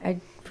 I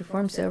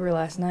performed sober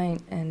last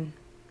night, and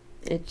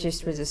it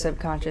just was a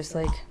subconscious,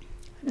 like,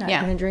 I'm not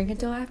going to drink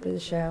until after the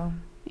show.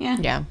 Yeah.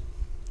 Yeah.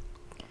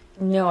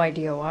 No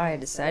idea why I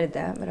decided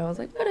that, but I was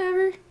like,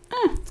 whatever.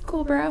 It's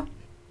cool, bro.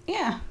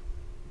 Yeah.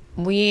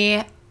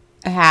 We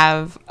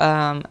have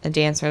a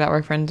dancer that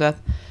we're friends with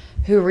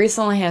who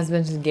recently has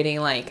been just getting,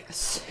 like,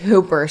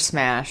 super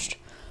smashed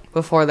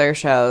before their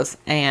shows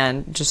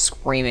and just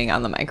screaming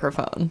on the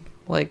microphone.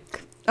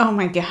 Like, oh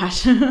my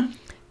gosh.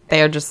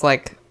 they are just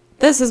like,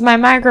 this is my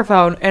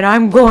microphone and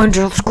I'm going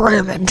to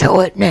scream into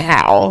it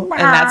now. And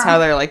that's how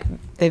they're like,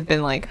 they've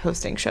been like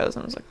hosting shows.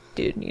 And I was like,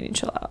 dude, you need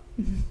to chill out.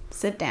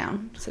 Sit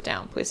down.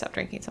 Please stop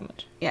drinking so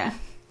much. Yeah.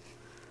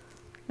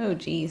 Oh,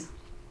 jeez.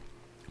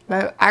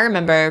 But I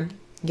remember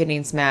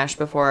getting smashed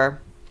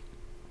before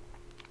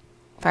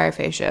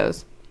Fireface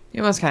shows.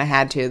 You almost kind of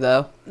had to,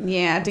 though.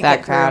 Yeah, to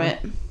get through it.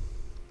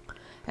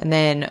 And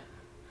then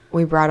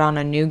we brought on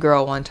a new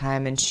girl one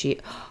time, and she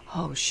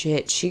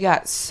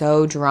got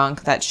so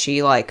drunk that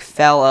she, like,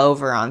 fell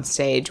over on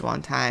stage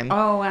one time.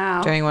 Oh,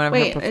 wow. During one of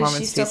her performance is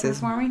she still pieces.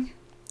 Performing?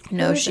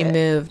 No, she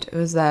moved. It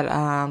was that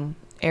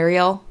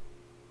Ariel.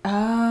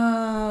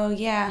 Oh,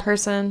 yeah.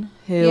 Person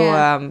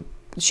who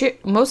she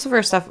most of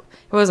her stuff,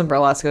 it wasn't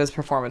burlesque, it was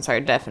performance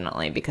art,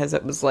 definitely, because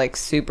it was like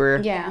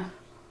super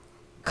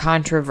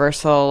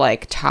controversial,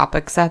 like,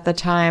 topics at the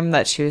time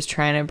that she was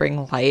trying to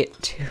bring light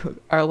to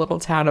our little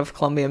town of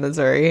Columbia,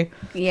 Missouri.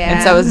 Yeah.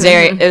 And so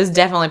it was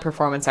definitely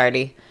performance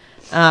arty.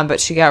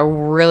 But she got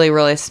really,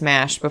 really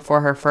smashed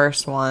before her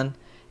first one,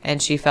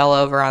 and she fell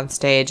over on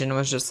stage and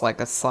was just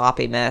like a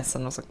sloppy mess.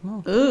 And I was like,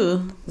 oh,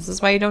 ooh, this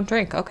is why you don't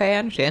drink. Okay, I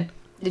understand.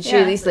 Did she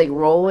at least, like,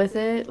 roll with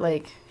it?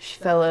 Like, she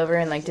fell over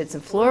and, like, did some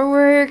floor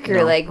work?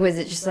 Or, like, was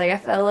it just like, I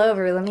fell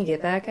over, let me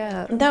get back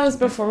up? That was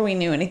before we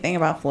knew anything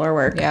about floor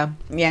work. Yeah.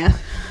 Yeah.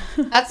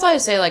 That's why I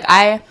say, like,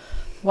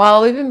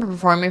 while we've been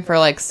performing for,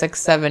 like,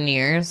 6-7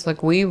 years,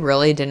 like, we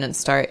really didn't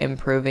start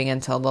improving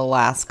until the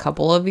last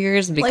couple of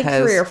years. Because,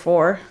 like 3 or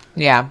 4.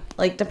 Yeah.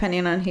 Like,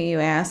 depending on who you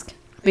ask.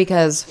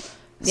 Because,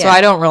 so I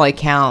don't really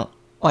count,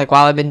 like,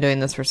 while I've been doing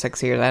this for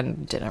 6 years, I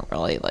didn't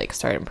really, like,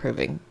 start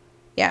improving.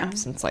 Yeah.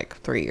 Since like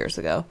 3 years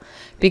ago,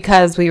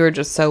 because we were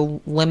just so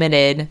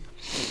limited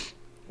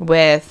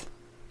with,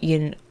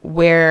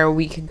 where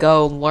we could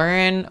go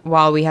learn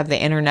while we have the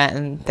internet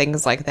and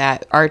things like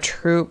that. Our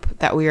troupe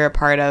that we were a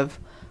part of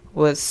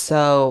was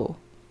so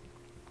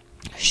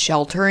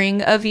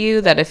sheltering of you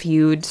that if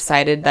you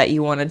decided that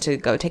you wanted to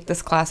go take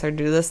this class or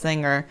do this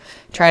thing or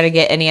try to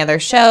get any other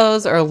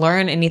shows or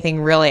learn anything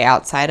really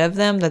outside of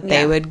them, that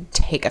they would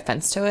take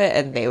offense to it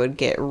and they would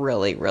get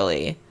really,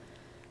 really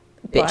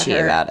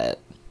bitchy about it.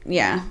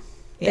 Yeah.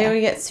 They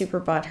would get super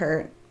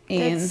butthurt.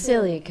 And that's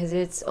silly, because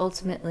it's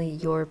ultimately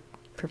your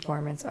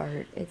performance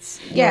art.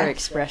 It's your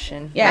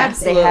expression. Yeah,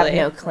 absolutely. They have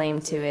no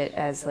claim to it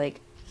as, like,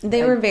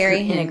 they were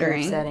very hindering. In a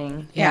group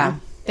setting. Yeah.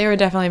 They were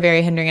definitely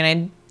very hindering,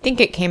 and I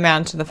think it came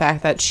down to the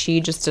fact that she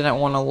just didn't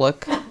want to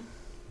look bad.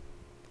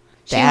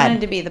 She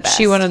wanted to be the best.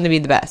 She wanted to be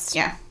the best.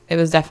 Yeah. It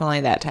was definitely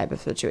that type of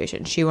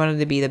situation. She wanted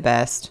to be the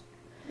best.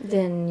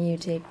 Then you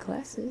take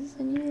classes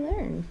and you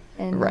learn.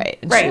 And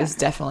She was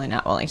definitely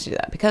not willing to do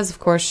that because, of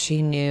course,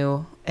 she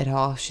knew it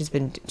all.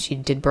 She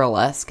did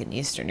burlesque in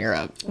Eastern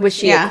Europe. Was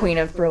she a queen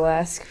of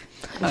burlesque?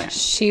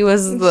 She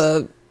was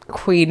the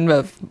queen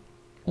of,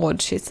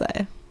 what'd she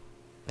say?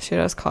 She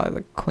would always call her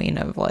the queen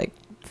of, like,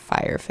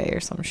 Fire Fae or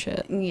some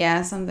shit.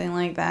 Yeah, something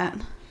like that.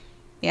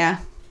 Yeah.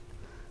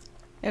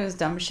 It was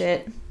dumb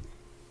shit.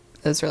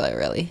 It was really,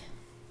 really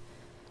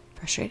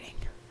frustrating.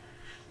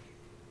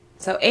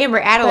 So Amber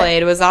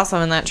Adelaide was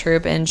also in that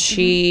troupe, and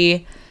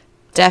she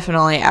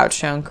definitely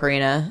outshone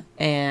Karina.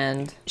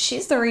 And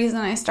she's the reason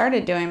I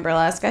started doing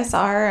burlesque. I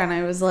saw her, and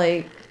I was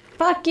like,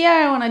 fuck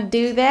yeah, I want to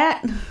do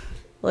that.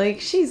 Like,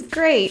 she's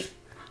great.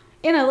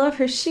 And I love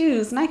her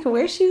shoes, and I can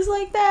wear shoes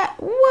like that.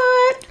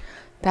 What?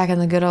 Back in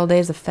the good old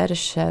days of fetish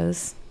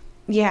shows.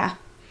 Yeah.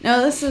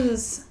 No,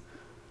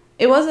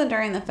 it wasn't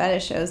during the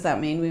fetish shows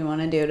that made me want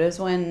to do it. It was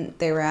when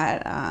they were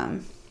at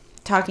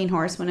Talking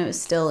Horse, when it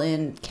was still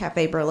in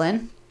Cafe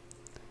Berlin.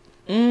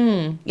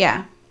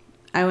 Yeah.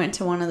 I went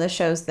to one of the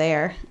shows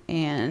there,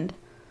 and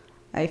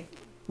I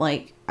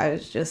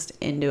was just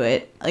into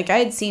it. Like, I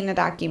had seen a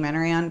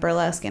documentary on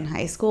burlesque in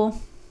high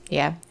school.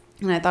 Yeah.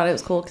 And I thought it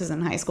was cool because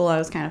in high school I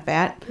was kind of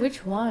fat.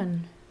 Which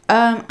one?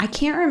 I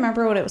can't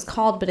remember what it was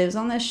called, but it was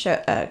on this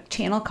show,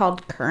 channel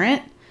called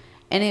Current.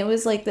 And it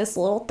was like this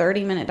little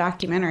 30-minute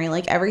documentary.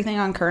 Like everything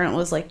on Current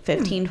was like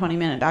 15,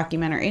 20-minute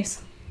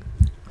documentaries.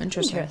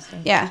 Interesting.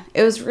 Yeah,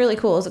 it was really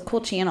cool. It was a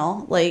cool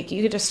channel. Like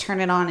you could just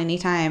turn it on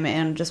anytime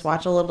and just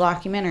watch a little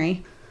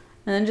documentary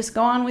and then just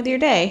go on with your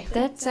day.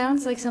 That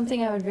sounds like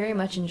something I would very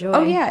much enjoy.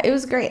 Oh, yeah, it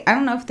was great. I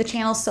don't know if the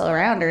channel's still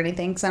around or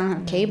anything because I don't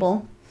have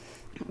cable.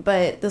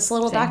 But this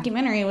little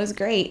documentary was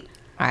great.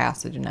 I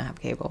also do not have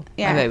cable.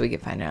 Yeah. I bet we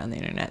could find it on the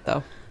internet,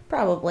 though.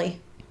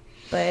 Probably.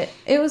 But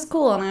it was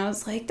cool, and I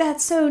was like,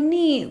 that's so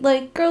neat.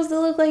 Like, girls that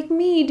look like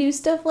me do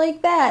stuff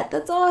like that.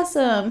 That's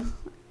awesome.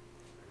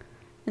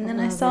 And then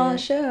I saw a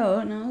show,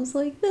 and I was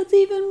like, that's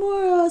even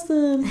more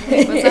awesome.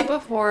 Wait, was that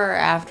before or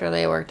after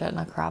they worked at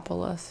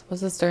Necropolis?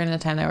 Was this during the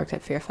time they worked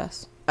at Fear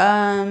Fest?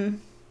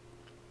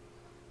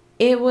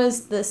 It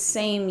was the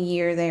same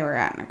year they were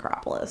at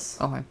Necropolis.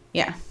 Okay.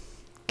 Yeah.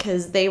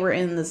 Because they were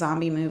in the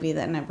zombie movie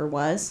that never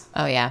was.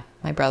 Oh, yeah.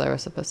 My brother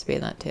was supposed to be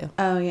in that, too.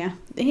 Oh, yeah.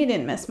 He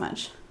didn't miss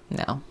much.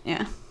 No.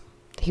 Yeah.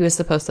 He was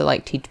supposed to,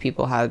 like, teach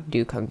people how to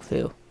do kung fu.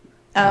 Oh,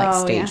 like,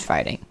 stage yeah.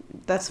 fighting.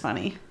 That's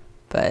funny.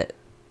 But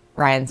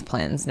Ryan's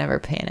plans never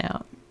pan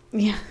out.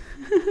 Yeah.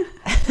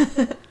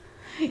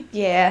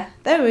 Yeah.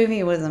 That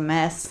movie was a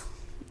mess.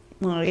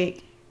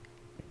 Like,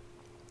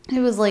 it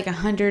was like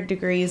 100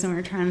 degrees and we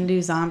were trying to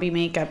do zombie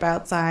makeup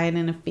outside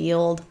in a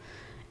field.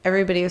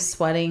 Everybody was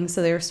sweating,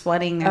 so they were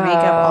sweating their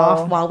makeup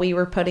off while we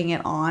were putting it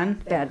on.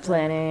 Bad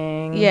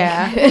planning.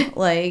 Yeah.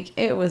 Like,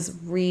 it was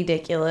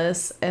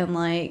ridiculous. And,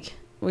 like,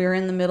 we were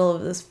in the middle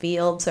of this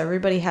field, so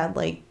everybody had,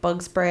 like,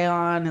 bug spray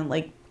on and,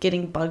 like,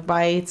 getting bug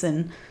bites,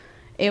 and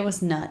it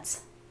was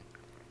nuts.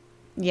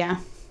 Yeah.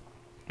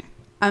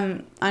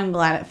 I'm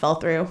glad it fell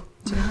through.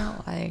 Do you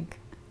know, like,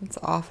 it's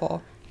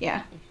awful.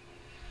 Yeah.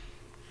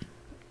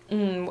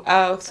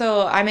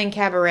 So I'm in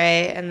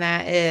Cabaret, and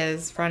that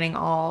is running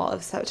all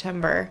of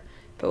September.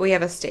 But we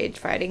have a stage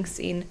fighting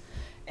scene.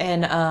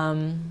 And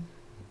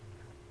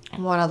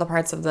one of the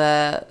parts of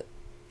the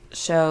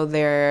show,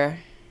 the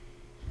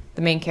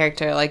main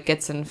character, like,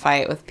 gets in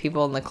fight with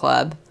people in the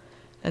club.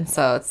 And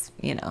so it's,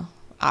 you know,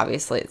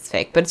 obviously it's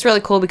fake. But it's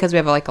really cool because we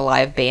have, like, a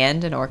live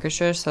band and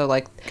orchestra. So,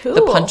 like, the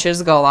Cool.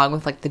 punches go along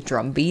with, like, the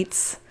drum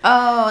beats.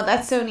 Oh,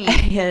 that's so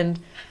neat. And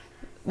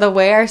the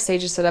way our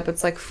stage is set up,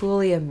 it's like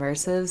fully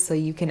immersive, so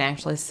you can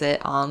actually sit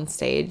on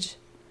stage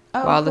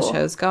while the cool.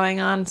 show's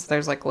going on. So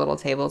there's like little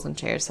tables and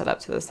chairs set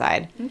up to the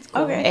side. That's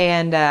cool. Okay.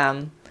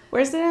 And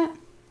Where's it at?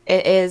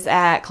 it is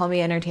at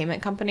Columbia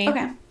Entertainment Company.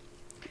 Okay.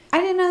 I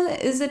didn't know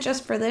that. Is it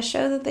just for this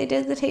show that they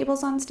did the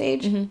tables on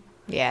stage? Mm-hmm.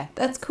 Yeah.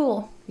 That's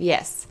cool.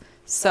 Yes.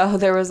 So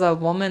there was a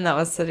woman that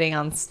was sitting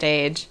on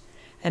stage,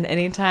 and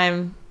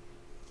anytime,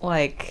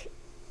 like,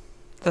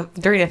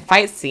 during a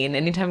fight scene,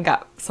 anytime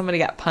somebody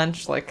got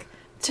punched, like,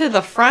 to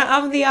the front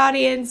of the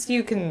audience,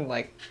 you can,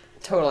 like,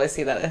 totally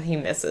see that he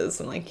misses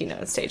and, like, you know,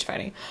 it's stage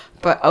fighting.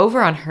 But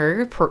over on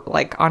her,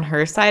 like, on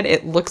her side,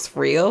 it looks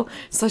real.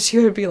 So she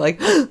would be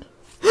like,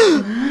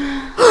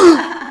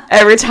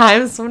 every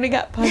time somebody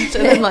got punched.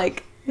 And then,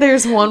 like,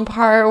 there's one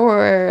part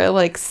where,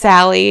 like,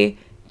 Sally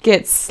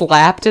gets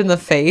slapped in the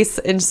face.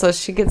 And so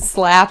she gets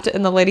slapped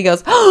and the lady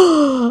goes,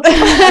 How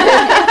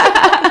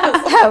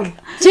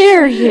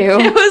dare you?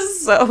 It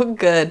was so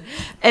good.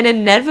 And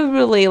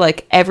inevitably,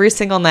 like, every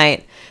single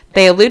night,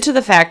 they allude to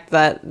the fact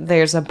that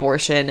there's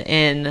abortion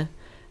in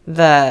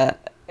the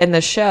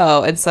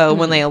show. And so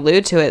when they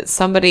allude to it,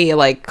 somebody,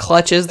 like,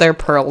 clutches their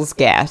pearls,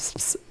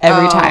 gasps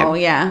every time. Oh,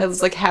 yeah.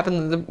 It's, like,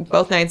 happened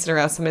both nights in a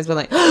row. Somebody's been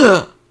like,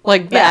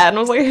 like that. And I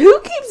was like, who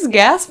keeps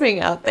gasping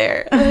out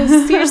there? And I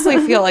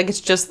seriously feel like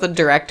it's just the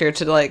director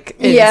to, like,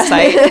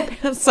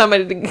 incite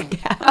somebody to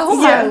gasp. Oh,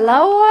 my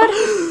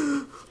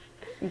Lord.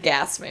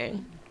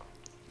 Gasping.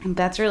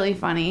 That's really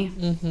funny.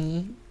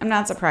 Mm-hmm. I'm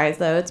not surprised,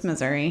 though. It's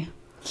Missouri.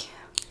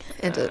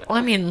 Well,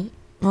 I mean,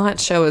 that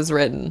show was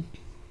written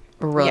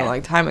a really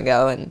long time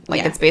ago, and,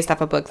 like, it's based off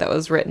a book that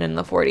was written in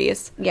the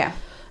 40s. Yeah.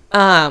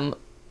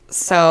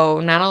 So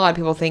not a lot of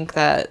people think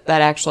that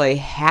actually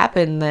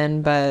happened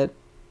then, but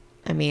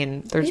I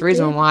mean, there's a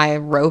reason why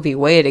Roe v.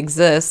 Wade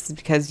exists,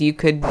 because you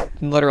could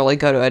literally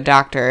go to a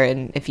doctor,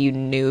 and if you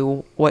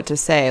knew what to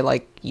say,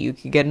 like, you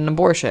could get an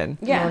abortion.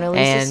 Yeah. Mona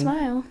Lisa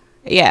smile.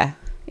 Yeah.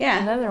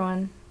 Yeah. Another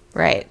one.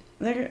 Right.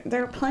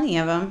 There are plenty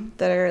of them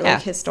that are,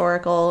 like,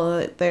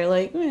 historical. They're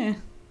like, eh.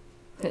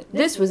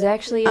 This was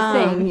actually a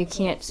thing. You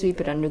can't sweep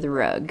it under the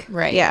rug.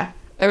 Right. Yeah.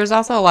 There was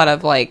also a lot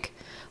of, like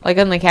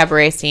in the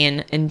cabaret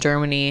scene in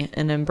Germany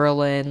and in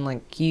Berlin,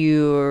 like,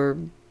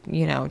 you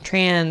know,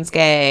 trans,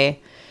 gay,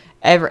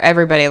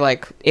 everybody,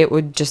 like, it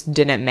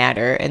didn't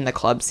matter in the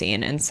club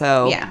scene. And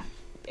so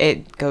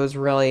it goes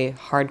really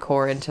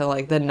hardcore into,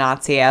 like, the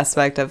Nazi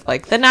aspect of,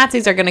 like, the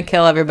Nazis are going to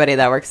kill everybody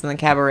that works in the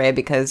cabaret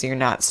because you're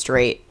not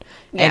straight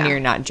and you're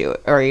not Jew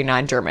or you're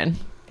not German.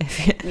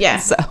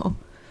 So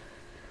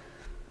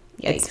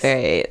it's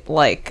very,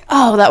 like,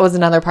 oh, that was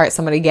another part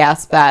somebody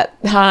gasped at.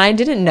 I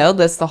didn't know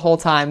this the whole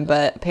time,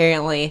 but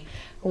apparently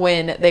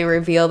when they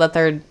reveal that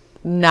they're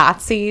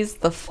Nazis,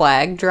 the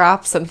flag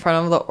drops in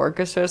front of the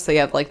orchestra, so you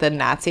have, like, the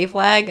Nazi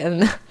flag,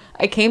 and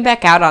I came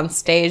back out on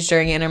stage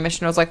during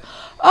intermission. I was like,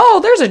 oh,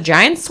 there's a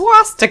giant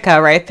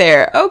swastika right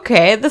there.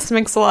 Okay, this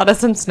makes a lot of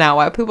sense now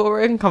why people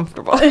were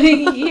uncomfortable.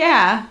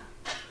 Yeah.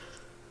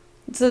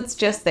 So it's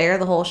just there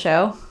the whole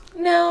show?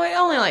 No, it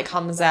only, like,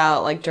 comes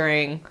out, like,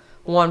 during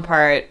one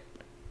part.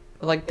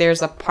 Like,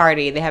 there's a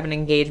party. They have an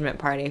engagement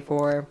party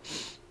for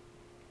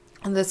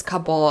this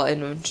couple,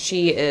 and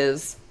she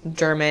is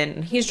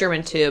German. He's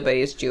German, too, but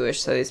he's Jewish,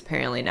 so he's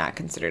apparently not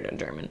considered a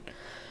German.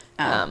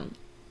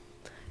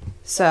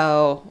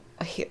 So,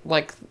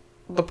 like,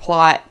 the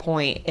plot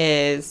point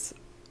is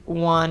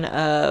one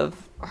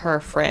of her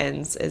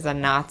friends is a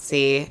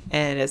Nazi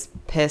and is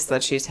pissed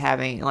that she's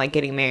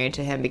getting married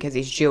to him because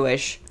he's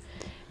Jewish.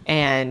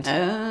 And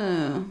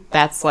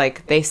that's,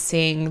 like, they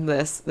sing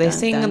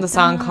the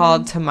song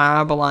called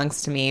Tomorrow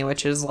Belongs to Me,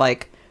 which is,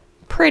 like,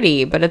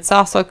 pretty, but it's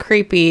also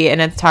creepy,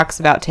 and it talks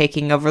about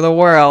taking over the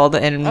world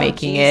and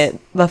making it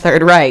the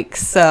Third Reich.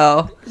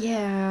 So,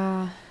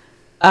 Yeah.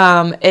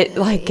 it,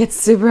 like, gets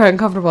super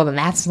uncomfortable, and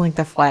that's when, like,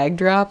 the flag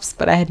drops,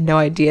 but I had no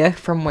idea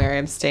from where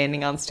I'm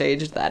standing on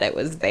stage that it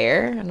was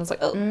there, and I was like,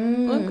 oh,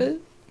 okay.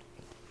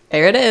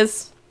 There it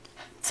is.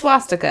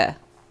 Swastika.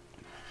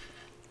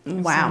 I've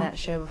seen that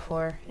show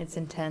before. It's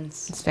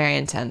intense. It's very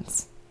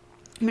intense.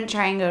 I'm going to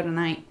try and go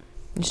tonight.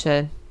 You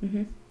should.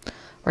 Mm-hmm.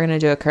 We're going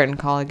to do a curtain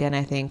call again,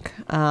 I think.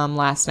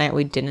 Last night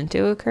we didn't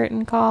do a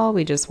curtain call.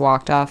 We just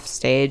walked off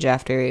stage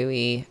after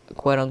we,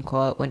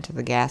 quote-unquote, went to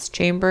the gas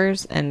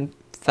chambers and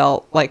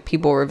felt like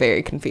people were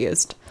very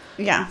confused.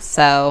 Yeah.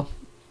 So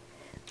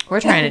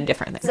we're trying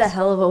different things. It's a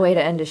hell of a way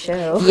to end a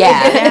show.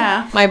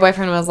 Yeah. My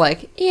boyfriend was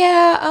like,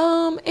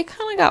 yeah, it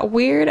kind of got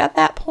weird at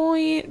that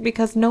point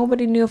because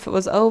nobody knew if it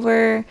was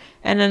over.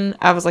 And then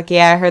I was like,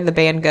 yeah, I heard the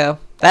band go,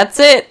 that's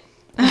it.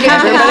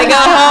 Everybody go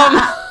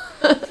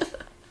home.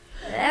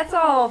 That's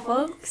all,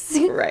 folks.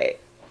 Right.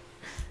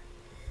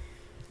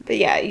 But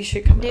yeah, you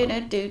should come Do.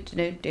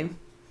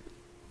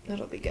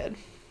 That'll be good.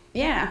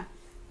 Yeah.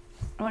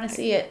 I want to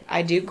see it.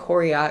 I do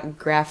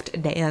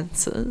choreographed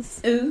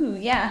dances. Ooh,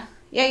 yeah.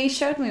 Yeah, you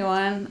showed me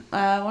one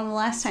of the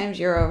last times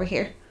you were over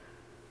here.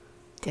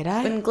 Did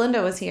I? When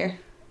Glinda was here.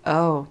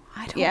 Oh,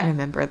 I don't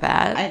remember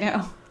that. I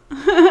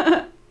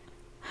know.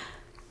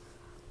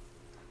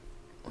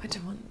 Which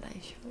one did I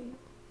show you?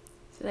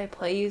 Did I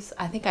play you?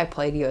 I think I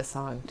played you a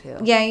song, too.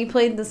 Yeah, you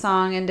played the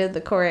song and did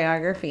the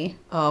choreography.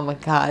 Oh, my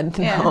God,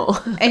 no.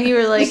 Yeah. And you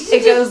were like,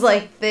 it goes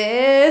like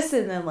this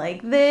and then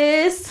like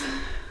this.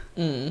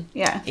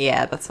 Yeah.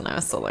 Yeah, that's when I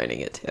was still learning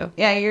it, too.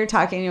 Yeah, you're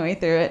talking your way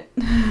through it.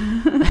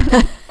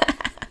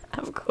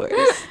 Of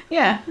course.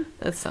 Yeah.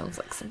 That sounds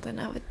like something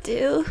I would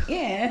do.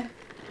 Yeah.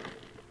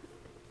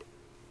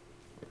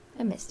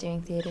 I miss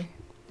doing theater.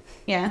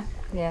 Yeah.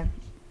 Yeah.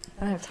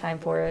 I don't have time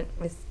for it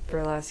with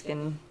burlesque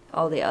and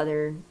all the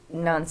other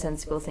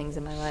nonsensical things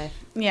in my life.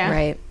 Yeah.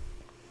 Right.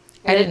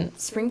 The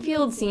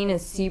Springfield scene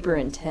is super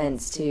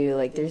intense, too.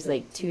 Like, there's,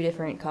 like, 2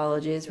 different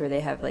colleges where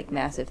they have, like,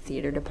 massive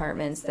theater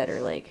departments that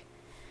are, like,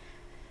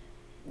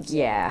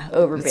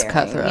 overbearing. It's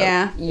cutthroat.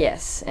 Yeah.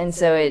 Yes. And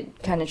so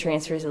it kind of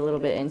transfers a little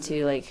bit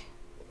into, like,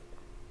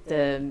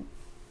 the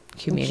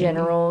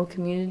general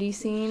community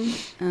scene.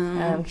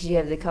 Because you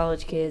have the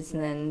college kids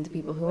and then the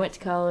people who went to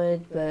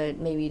college but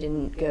maybe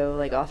didn't go,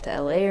 like, off to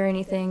LA or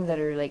anything that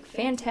are, like,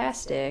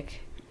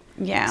 fantastic.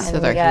 Yeah. And So we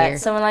they're got here.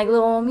 someone like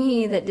little old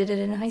me that did it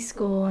in high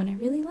school, and I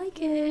really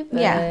like it. But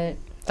Yeah.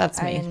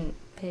 That's I me. didn't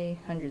pay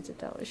hundreds of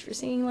dollars for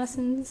singing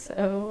lessons,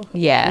 so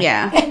Yeah.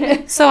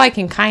 Yeah. So I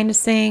can kind of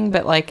sing,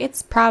 but, like,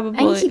 it's probably...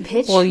 I can keep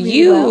pitch well, really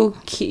you well.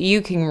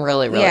 You can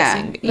really Yeah,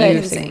 sing. but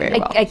You sing very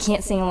well. I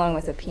can't sing along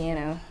with a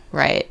piano.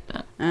 Right.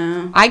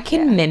 I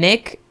can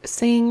mimic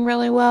sing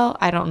really well.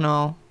 I don't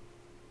know,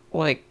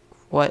 like,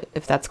 what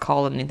if that's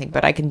called anything,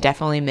 but I can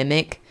definitely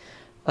mimic,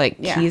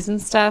 like, keys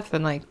and stuff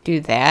and, like, do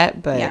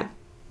that, but... Yeah.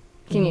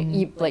 Can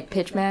you like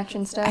pitch match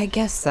and stuff? I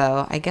guess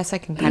so. I guess I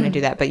can kind of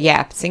do that. But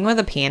yeah, sing with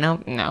a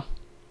piano, no.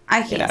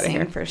 I Get can't outta sing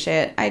here. for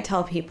shit. I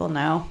tell people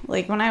no.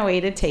 Like, when I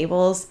waited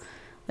tables,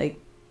 like,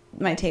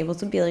 my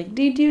tables would be like,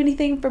 do you do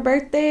anything for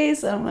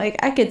birthdays? And I'm like,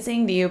 I could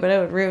sing to you, but it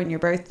would ruin your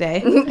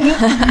birthday.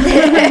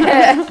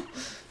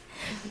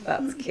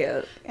 That's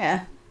cute.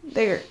 Yeah.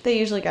 They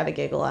usually got a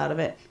giggle out of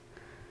it.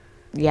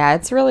 Yeah,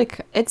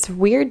 it's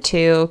weird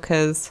too,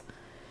 because...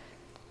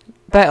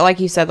 But like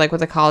you said, like with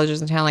the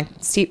colleges in town, like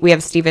we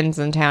have Stevens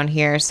in town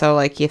here. So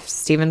like if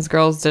Stevens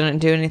girls didn't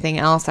do anything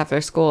else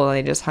after school and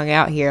they just hung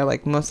out here,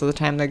 like most of the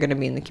time they're going to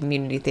be in the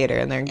community theater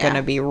and they're going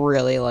to be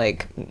really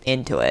like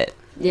into it.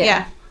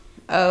 Yeah.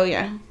 Oh,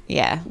 yeah.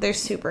 Yeah. They're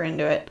super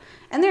into it.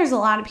 And there's a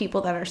lot of people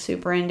that are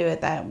super into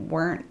it that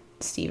weren't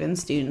Stevens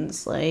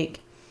students. Like,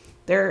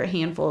 there are a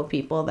handful of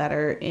people that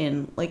are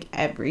in like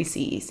every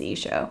CEC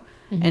show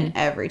and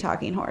every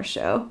Talking Horse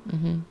show.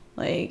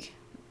 Like,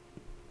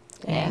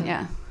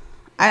 yeah.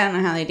 I don't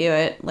know how they do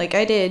it. Like,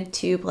 I did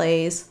 2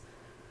 plays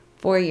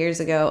 4 years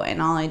ago,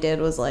 and all I did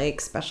was, like,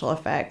 special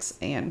effects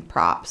and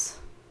props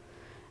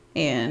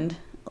and,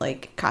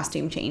 like,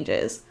 costume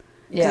changes.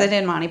 Because I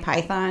did Monty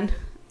Python,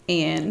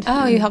 and...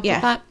 Oh, you helped with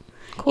that?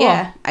 Cool.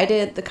 Yeah, I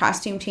did the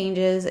costume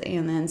changes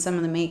and then some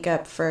of the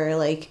makeup for,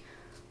 like,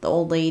 the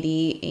old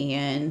lady,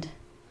 and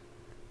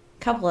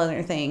a couple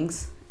other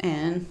things.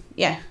 And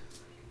yeah.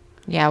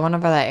 Yeah, one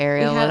of our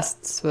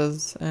aerialists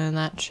was in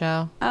that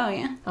show. Oh,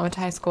 yeah. I went to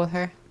high school with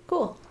her.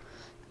 Cool.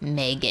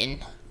 Megan.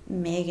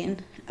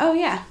 Oh,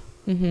 yeah.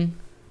 Mm-hmm.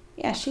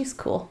 Yeah, she's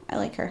cool. I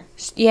like her.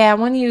 Yeah,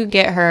 when you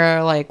get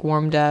her, like,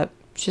 warmed up,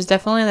 she's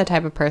definitely the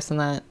type of person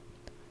that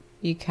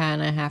you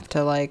kind of have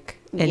to, like,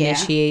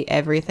 initiate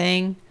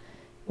everything,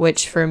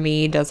 which for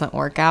me doesn't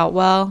work out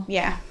well.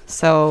 Yeah.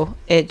 So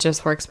it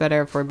just works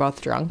better if we're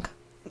both drunk.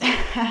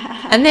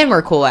 And then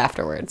we're cool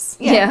afterwards.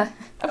 Yeah.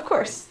 Of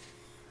course.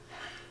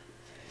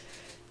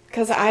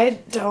 Because I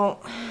don't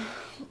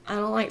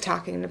like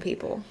talking to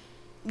people.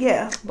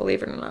 Yeah.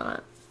 Believe it or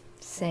not.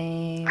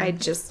 Same. I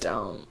just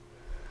don't.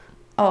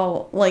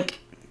 Oh, like,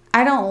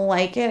 I don't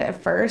like it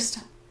at first,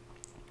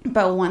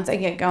 but once I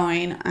get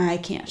going, I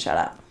can't shut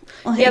up.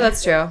 Like, Yeah,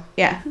 that's true.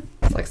 Yeah.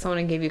 It's like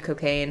someone gave you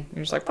cocaine.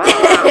 You're just like,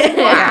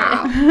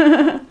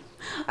 wow.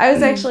 I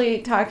was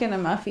actually talking to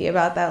Muffy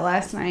about that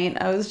last night.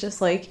 I was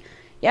just like,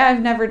 yeah,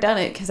 I've never done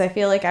it because I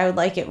feel like I would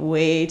like it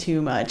way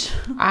too much.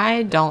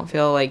 I don't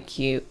feel like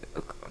you.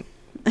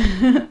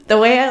 The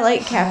way I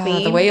like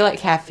caffeine. The way you like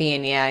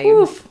caffeine, yeah.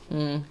 Oof.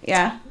 Mm,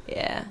 Yeah.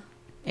 yeah.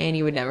 And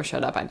you would never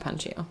shut up. I'd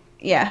punch you.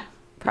 Yeah.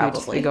 You'd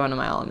just Probably. be going a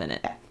mile a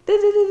minute.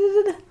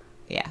 Yeah.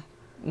 Yeah.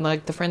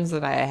 Like the friends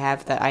that I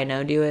have that I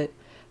know do it.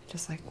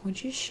 Just like,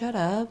 would you shut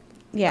up?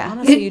 Yeah.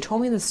 Honestly, you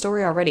told me the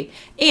story already.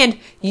 And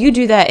you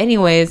do that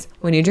anyways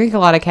when you drink a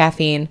lot of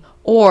caffeine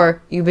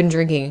or you've been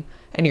drinking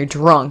and you're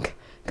drunk.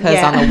 Because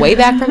Yeah. on the way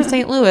back from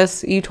St.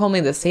 Louis, you told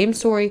me the same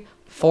story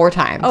 4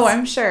 times. Oh,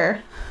 I'm sure.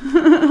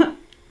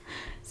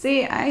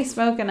 See, I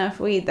smoke enough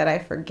weed that I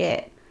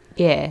forget.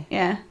 Yeah.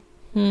 Yeah.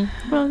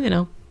 Well, you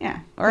know. Yeah.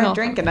 Or I Well.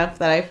 drink enough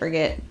that I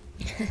forget.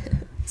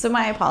 So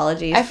my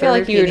apologies. I feel for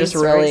like you were just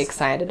repeating really stories.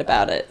 excited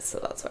about it. So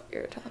that's what you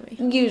were telling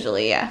me.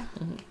 Usually, yeah.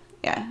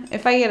 Yeah.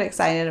 If I get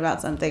excited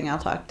about something, I'll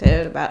talk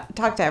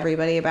to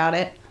everybody about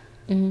it.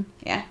 Mm-hmm.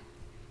 Yeah.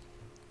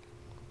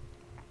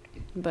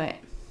 But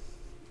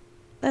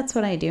that's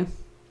what I do.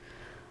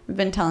 I've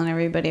been telling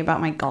everybody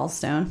about my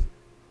gallstone.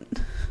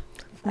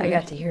 I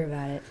got to hear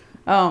about it.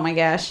 Oh my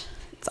gosh.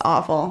 It's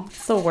awful.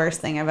 It's the worst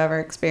thing I've ever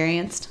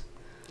experienced.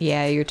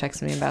 Yeah, you were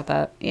texting me about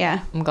that.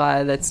 Yeah. I'm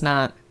glad it's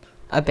not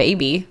a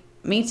baby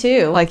Me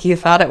too. like you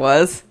thought it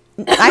was.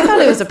 I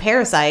thought it was a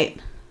parasite.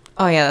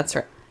 Oh, yeah, that's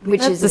right.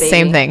 Which That's is the a baby.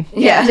 same thing.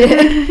 Yeah.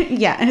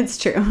 Yeah, it's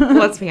true.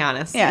 Let's be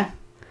honest. Yeah.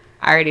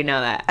 I already know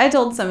that. I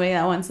told somebody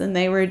that once and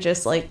they were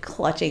just like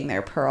clutching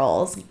their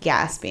pearls,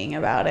 gasping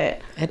about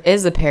it. It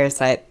is a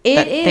parasite. It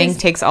that is. thing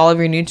takes all of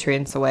your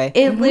nutrients away.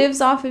 It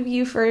lives off of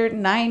you for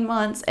 9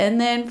 months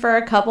and then for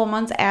a couple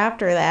months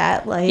after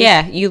that, like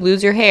Yeah, you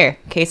lose your hair.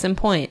 Case in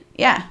point.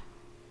 Yeah.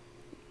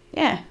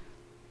 Yeah.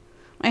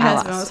 My I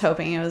husband lost. was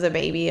hoping it was a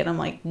baby and I'm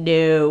like,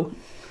 no.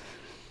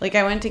 Like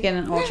I went to get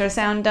an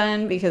ultrasound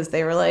done because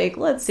they were like,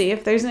 let's see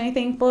if there's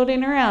anything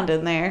floating around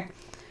in there.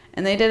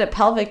 And they did a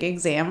pelvic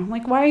exam. I'm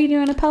like, why are you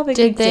doing a pelvic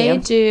Did exam?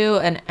 they do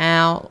an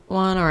out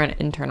one or an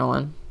internal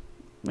one?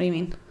 What do you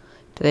mean?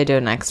 Did they do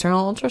an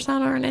external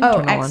ultrasound or an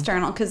internal one?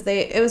 External, because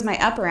it was my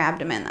upper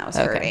abdomen that was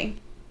Okay. hurting.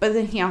 But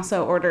then he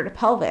also ordered a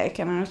pelvic,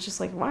 and I was just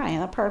like, why?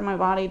 That part of my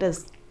body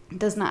does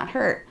not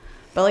hurt.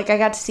 But like I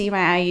got to see my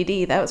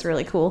IUD. That was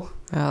really cool.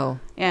 Oh.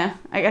 Yeah,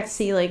 I got to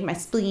see like my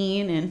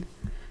spleen, and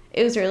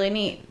it was really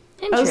neat.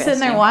 I was sitting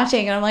there Interesting.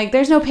 watching, and I'm like,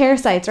 there's no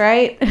parasites,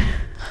 right?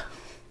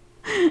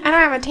 I don't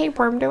have a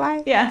tapeworm, do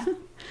I? Yeah.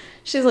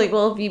 She's like,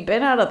 well, have you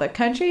been out of the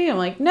country? I'm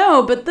like,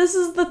 no, but this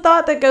is the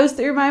thought that goes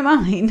through my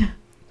mind.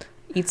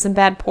 Eat some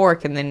bad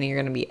pork and then you're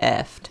going to be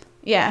effed.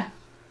 Yeah.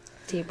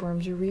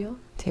 Tapeworms are real?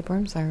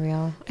 Tapeworms are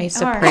real. I used They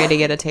to are. pray to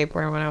get a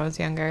tapeworm when I was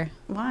younger.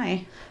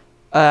 Why?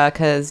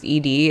 Because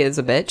ED is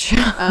a bitch.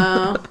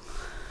 Oh.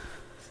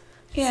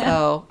 Yeah.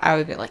 So I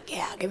would be like,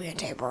 yeah, give me a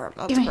tapeworm.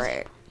 That's Give me-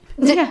 great.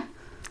 Yeah.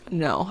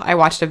 No, I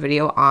watched a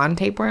video on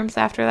tapeworms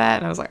after that,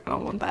 and I was like, I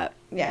don't want that.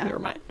 Yeah. Never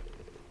mind.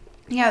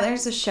 Yeah,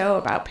 there's a show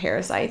about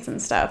parasites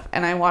and stuff,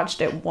 and I watched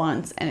it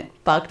once, and it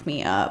fucked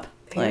me up.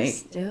 Like,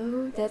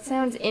 That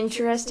sounds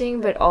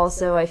interesting, but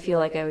also I feel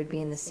like I would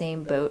be in the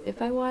same boat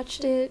if I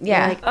watched it.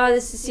 Yeah. Like, oh,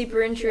 this is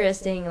super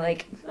interesting.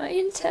 Like, my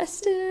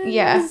intestines.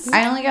 yeah,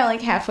 I only got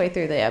like halfway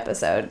through the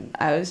episode.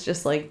 I was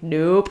just like,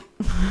 nope.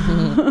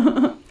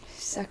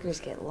 Suckers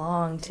get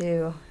long,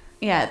 too.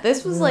 Yeah,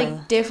 this was Ugh.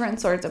 like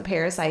different sorts of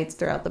parasites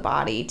throughout the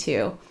body,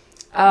 too.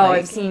 Oh,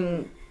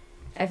 Like-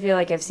 I feel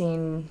like I've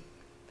seen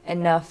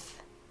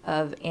enough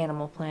of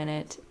Animal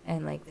Planet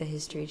and, like, the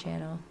History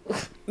Channel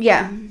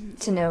Yeah.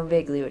 to know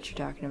vaguely what you're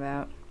talking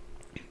about.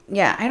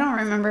 Yeah, I don't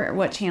remember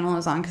what channel it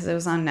was on because it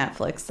was on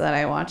Netflix that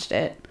I watched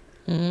it.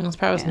 It's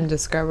probably some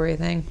Discovery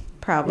thing. The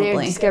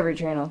Probably. Discovery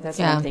Channel. That's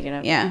what Yeah. I'm thinking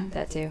of. Yeah.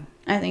 That, too.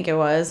 I think it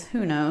was.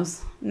 Who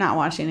knows? Not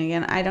watching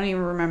again. I don't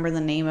even remember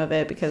the name of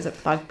it because it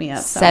fucked me up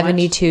so much.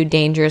 72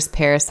 dangerous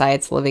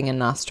parasites living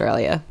in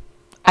Australia.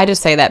 I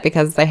just say that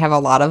because they have a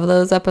lot of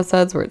those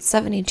episodes where it's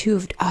 72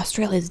 of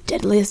Australia's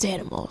deadliest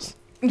animals.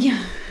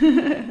 Yeah.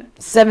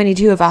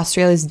 72 of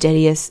Australia's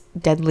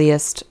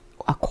deadliest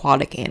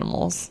aquatic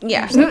animals.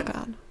 Yeah. Oh,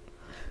 God.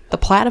 The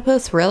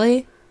platypus,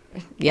 really?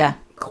 Yeah.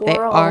 They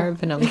Coral. are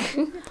venomous.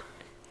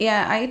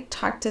 Yeah, I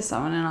talked to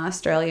someone in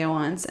Australia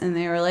once, and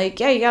they were like,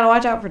 yeah, you gotta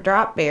watch out for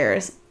drop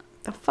bears.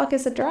 The fuck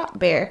is a drop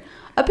bear?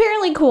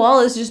 Apparently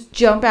koalas just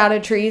jump out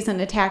of trees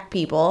and attack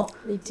people.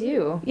 They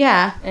do.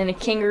 Yeah. And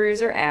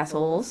kangaroos are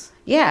assholes.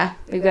 Yeah.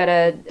 We've got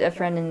a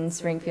friend in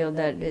Springfield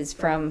that is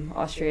from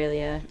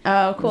Australia.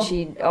 Oh, cool. And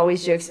she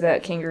always jokes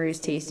about kangaroos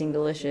tasting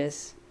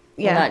delicious.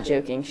 Yeah. Well, not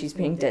joking. She's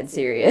being dead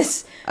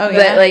serious. Oh, But,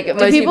 yeah? like, Do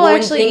most people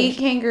wouldn't actually think- eat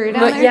kangaroo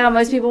down there? Yeah,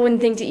 most people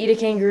wouldn't think to eat a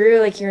kangaroo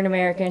like here in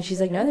America. And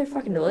she's like, no, they're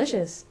fucking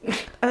delicious.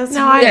 That's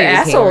No, I They're eat a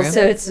assholes, kangaroo.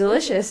 so it's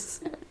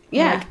delicious.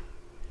 Yeah.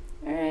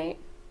 All right.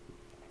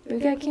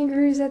 We've got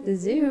kangaroos at the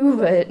zoo,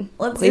 but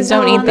Let's Please do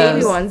don't it eat on those.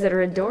 baby ones that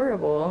are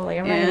adorable. Like,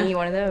 I'm not Yeah. going to eat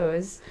one of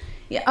those.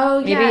 Yeah. Oh,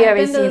 yeah. Maybe you I've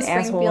haven't been to the seen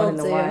asshole one in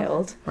the Springfield Zoo.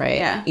 wild. Right.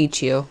 Yeah.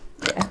 Eat you.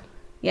 Yeah.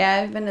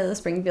 Yeah, I've been to the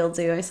Springfield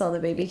Zoo. I saw the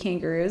baby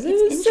kangaroos. It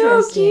It's was so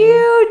interesting.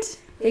 cute.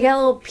 They got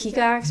little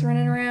peacocks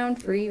running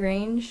around, free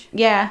range.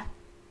 Yeah.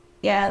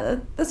 Yeah,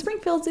 the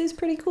Springfield Zoo is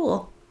pretty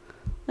cool.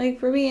 Like,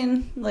 for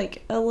being,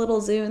 like, a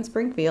little zoo in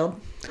Springfield.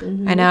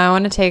 I know. I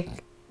want to take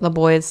the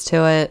boys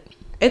to it.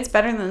 It's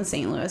better than the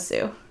St. Louis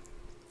Zoo.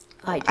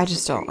 I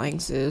just don't like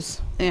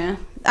zoos. Yeah.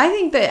 I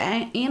think the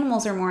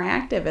animals are more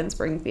active in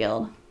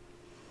Springfield.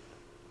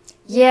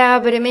 Yeah,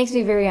 but it makes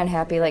me very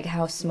unhappy, like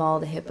how small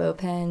the hippo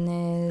pen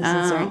is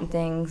and Oh. certain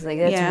things. Like,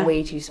 that's Yeah.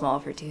 way too small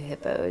for 2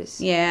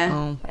 hippos. Yeah.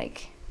 Oh,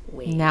 Like,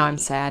 way. now I'm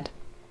sad.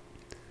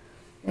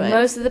 And But-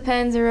 most of the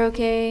pens are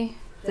okay.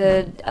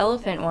 The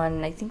elephant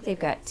one, I think they've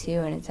got 2,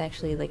 and it's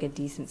actually like a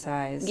decent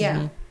size. Yeah.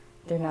 Mhm.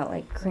 They're not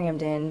like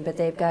crammed in, but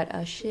they've got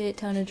a shit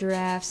ton of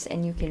giraffes,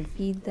 and you can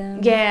feed them.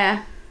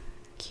 Yeah.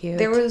 Cute.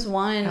 There was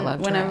one I love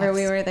whenever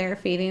we giraffes. were there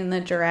feeding the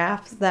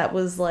giraffes that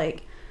was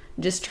like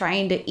just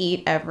trying to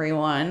eat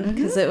everyone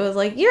because it was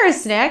like, you're a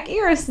snack,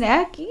 you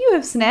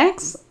have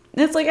snacks.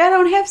 And it's like, I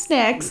don't have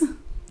snacks.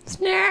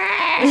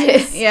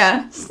 Snacks.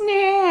 Yeah.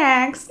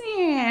 Snacks.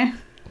 Yeah.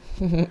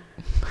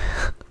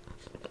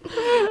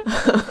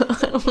 I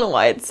don't know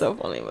why it's so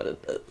funny, but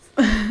it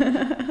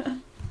is.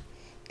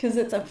 Because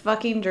it's a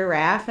fucking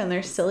giraffe and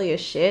they're silly as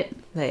shit.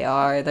 They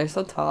are. They're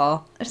so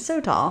tall. They're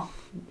so tall.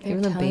 Their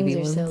Even the baby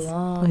tongues are ones. so I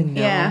long.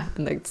 know. Yeah.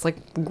 And it's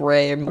like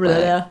gray and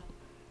black.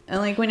 And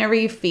like whenever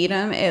you feed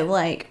them, it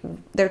like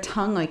their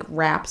tongue like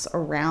wraps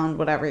around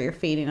whatever you're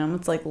feeding them.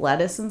 It's like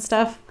lettuce and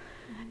stuff,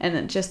 and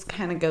it just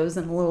kind of goes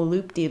in a little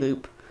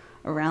loop-de-loop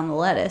around the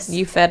lettuce.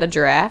 You fed a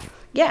giraffe?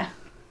 Yeah,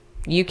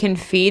 You can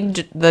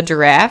feed the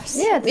giraffes?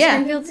 Yeah, at the Yeah.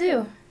 Springfield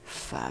Zoo.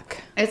 Fuck.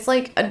 it's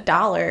like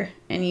 $1,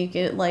 and you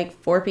get like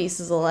 4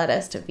 pieces of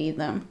lettuce to feed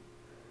them.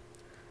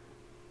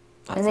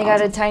 And they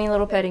got a tiny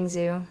little petting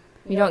zoo.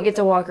 You don't get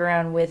to walk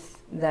around with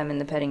them in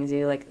the petting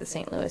zoo like the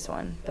St. Louis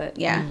one, but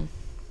Yeah,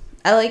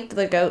 I liked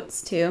the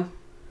goats too.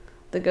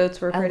 The goats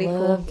were pretty I cool.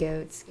 love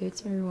goats.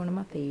 Goats are one of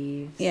my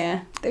faves.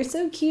 Yeah, they're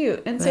so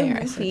cute and so They are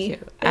so goofy.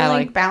 cute. They I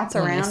like like bounce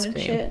when they around and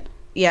scream. shit.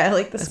 Yeah, I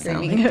like the That sound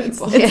screaming like goats.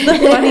 people. It's the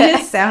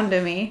funniest sound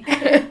to me.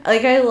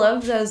 Like, I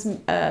love those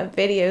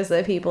videos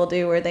that people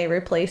do where they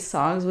replace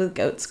songs with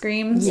goat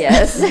screams.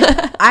 Yes.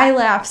 I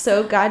laugh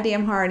so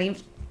goddamn hard, even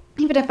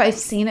if I've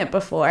seen it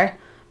before.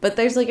 But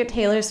there's like a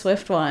Taylor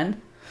Swift one.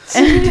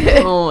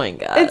 Oh my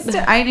god. It's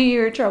I knew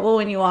you were trouble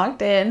when you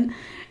walked in.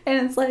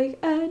 And it's like,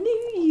 I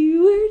knew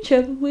you were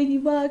trouble when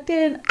you walked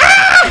in.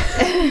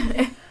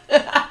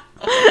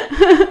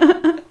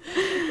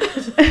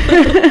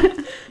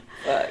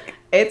 Fuck.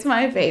 It's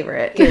my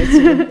favorite. Goats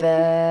are the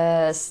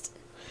best.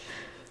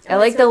 I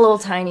like the little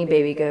tiny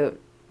baby goat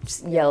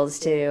yells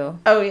too.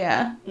 Oh,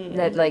 yeah.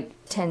 That like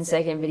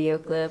 10-second video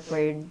clip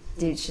where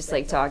dude's just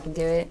like talking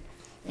to it.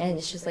 And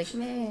it's just like,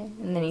 meh.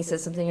 And then he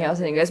says something else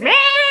and he goes, meh.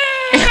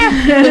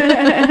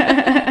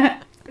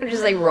 I'm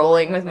just like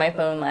rolling with my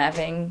phone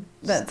laughing.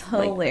 That's Just,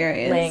 like,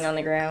 hilarious. laying on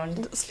the ground.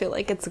 I just feel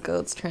like it's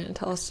goats trying to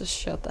tell us to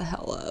shut the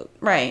hell up.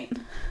 Right.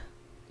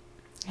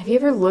 Have you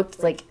ever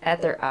looked like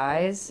at their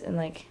eyes and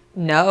like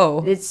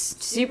No. it's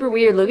super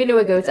weird. Look into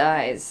a goat's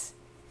eyes.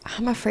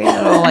 I'm afraid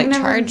it'll like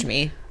Never- charge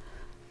me.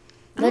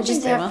 I Not don't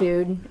just think they have will.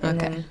 food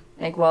and Okay. then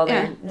like while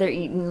Yeah. they're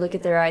eating, look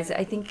at their eyes.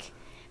 I think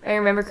if I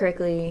remember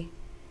correctly,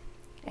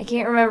 I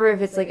can't remember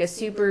if it's like a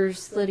super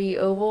slitty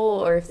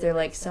oval or if they're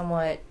like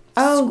somewhat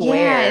Oh, square.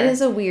 yeah. It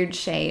is a weird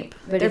shape.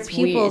 But Their it's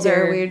pupils weird.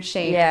 are a They're- weird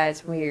shape. Yeah,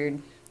 it's weird.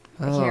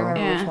 I can't remember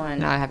Yeah. which one.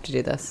 Now I have to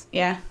do this.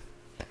 Yeah.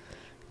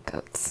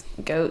 Goats.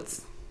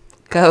 Goats.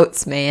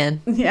 Goats,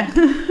 man. Yeah.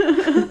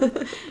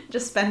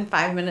 Just spend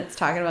 5 minutes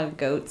talking about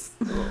goats.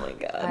 Oh my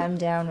god. I'm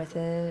down with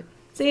it.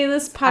 See,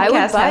 this I would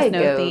podcast buy has a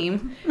no goat.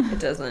 theme. It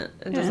doesn't.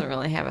 It doesn't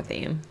really have a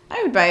theme.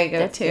 I would buy a goat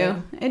That's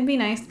too. It'd be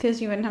nice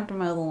because you wouldn't have to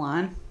mow the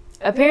lawn.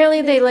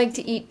 Apparently, they like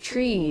to eat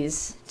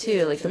trees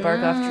too, like the bark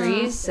off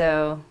trees.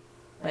 So,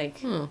 like,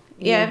 Hmm.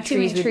 Yeah, I have too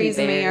many would be trees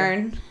in my better.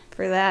 yard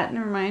for that.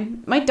 Never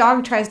mind. My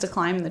dog tries to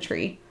climb the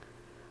tree.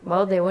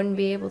 Well, they wouldn't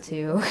be able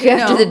to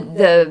after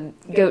the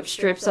goat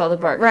strips all the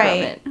bark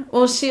Right. from it.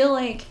 Well, she'll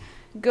like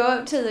go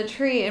up to the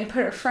tree and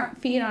put her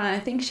front feet on it. I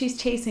think she's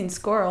chasing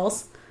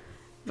squirrels.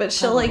 But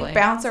she'll Probably. like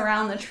bounce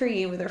around the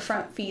tree with her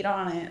front feet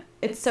on it.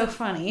 It's so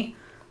funny.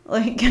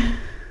 Like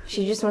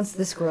She just wants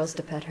the squirrels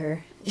to pet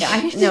her.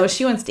 Yeah. No,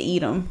 she wants to eat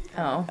them.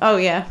 Oh. Oh,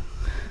 yeah.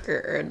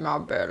 Good, my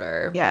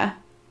better. Yeah.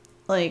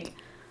 Like,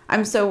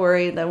 I'm so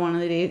worried that one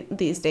of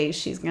these days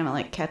she's going to,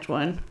 like, catch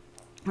one.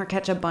 Or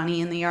catch a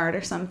bunny in the yard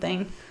or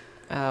something.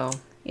 Oh.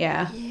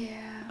 Yeah.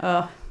 Yeah.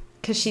 Oh.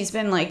 Because she's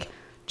been, like,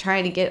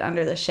 trying to get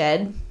under the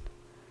shed.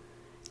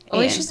 At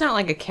least she's not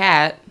like a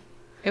cat.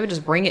 It would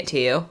just bring it to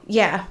you.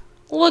 Yeah.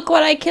 Look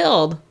what I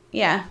killed.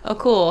 Yeah. Oh,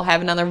 cool.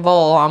 Have another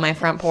vole on my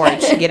front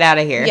porch. Get out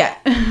of here. Yeah.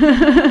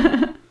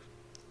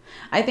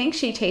 I think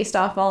she chased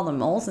off all the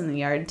moles in the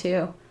yard,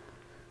 too.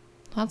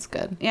 That's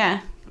good.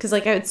 Yeah. Because,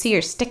 like, I would see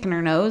her sticking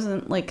her nose,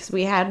 and, like, 'cause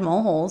we had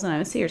mole holes, and I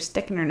would see her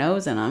sticking her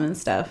nose in them and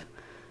stuff.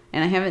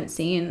 And I haven't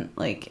seen,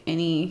 like,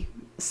 any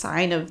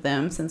sign of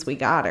them since we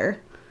got her.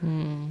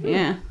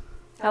 Yeah.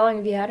 How long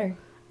have you had her?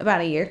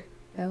 About a year.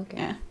 Okay.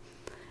 Yeah.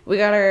 We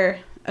got her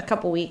a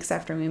couple weeks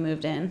after we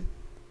moved in.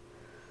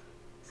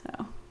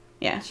 So,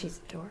 yeah. She's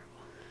adorable.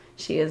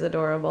 She is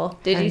adorable.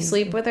 Did you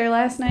sleep with her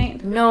last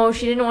night? No,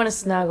 she didn't want to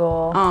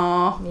snuggle.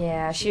 Aw.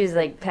 Yeah, she was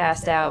like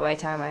passed out by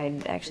the time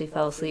I actually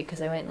fell asleep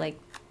because I went like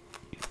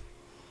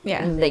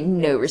Yeah.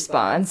 no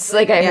response.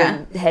 Like I Yeah.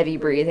 heard heavy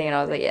breathing and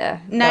I was like, yeah.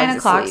 9 dog's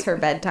o'clock's asleep. her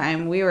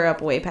bedtime. We were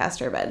up way past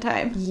her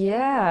bedtime.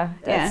 Yeah,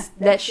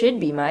 that should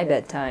be my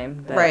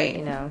bedtime. But, Right.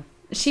 You know.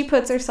 She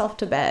puts herself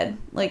to bed.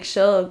 Like,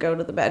 she'll go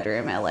to the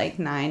bedroom at like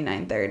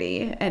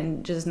 9:30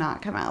 and just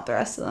not come out the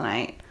rest of the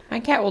night. My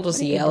cat will just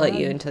What are you yell at you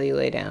doing? until you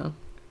lay down.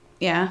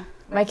 Yeah.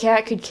 My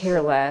cat could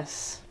care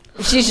less.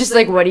 She's just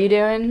like, what are you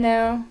doing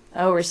now?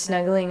 Oh, we're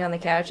snuggling on the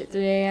couch at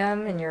 3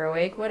 a.m. and you're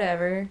awake?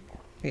 Whatever.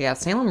 Yeah,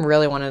 Salem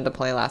really wanted to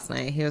play last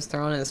night. He was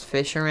throwing his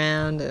fish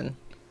around and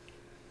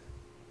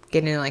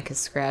getting like his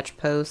scratch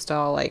post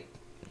all like,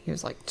 he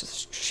was like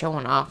just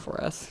showing off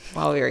for us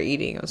while we were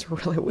eating. It was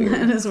really That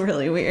weird. is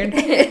really weird.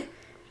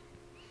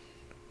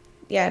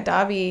 Yeah,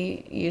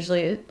 Dobby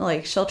usually,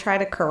 like, she'll try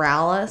to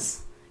corral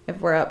us if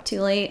we're up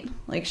too late.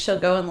 Like, she'll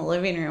go in the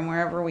living room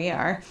wherever we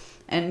are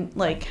and,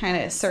 like,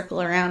 kind of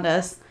circle around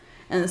us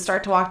and then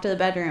start to walk to the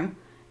bedroom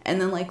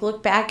and then, like,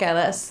 look back at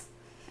us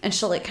and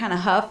she'll, like, kind of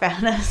huff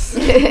at us.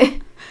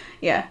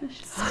 Yeah.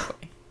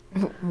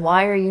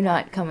 Why are you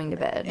not coming to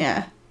bed?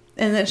 Yeah.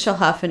 And then she'll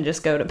huff and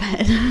just go to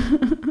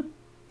bed.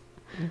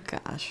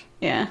 Gosh.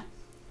 Yeah.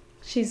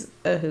 She's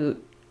a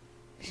hoot.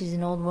 She's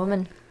an old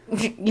woman.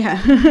 Yeah.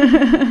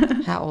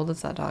 How old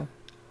is that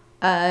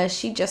dog?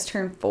 She just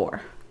turned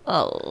 4.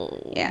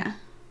 Oh. Yeah.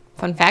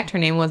 Fun fact, her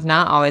name was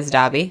not always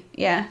Dobby.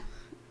 Yeah.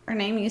 Her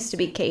name used to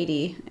be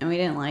Katie, and we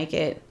didn't like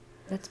it.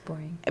 That's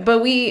boring. But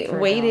we For a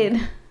waited.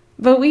 dog.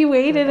 But we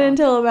waited dog.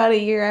 until about a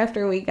year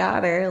after we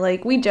got her.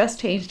 Like, we just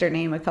changed her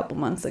name a couple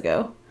months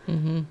ago.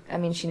 Mm-hmm. I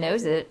mean, she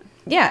knows it.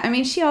 Yeah, I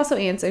mean, she also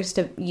answers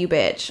to you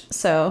bitch,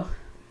 so,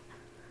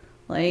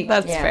 like,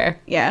 That's Yeah. fair.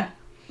 yeah.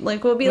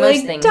 Like, we'll be Most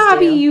like, things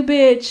Dobby, do. you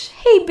bitch.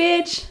 Hey,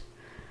 bitch.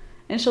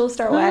 And she'll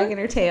start wagging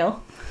her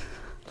tail.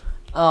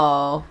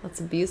 Oh, that's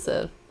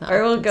abusive. No,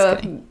 Or we'll I'm go just up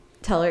kidding. and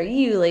tell her,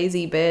 you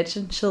lazy bitch,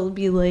 and she'll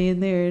be laying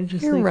there and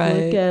just, You're like, right.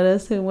 look at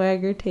us and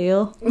wag her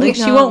tail. Like,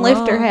 she You're won't not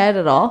lift her wrong. head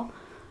at all.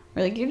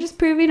 We're like, you're just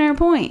proving our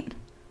point.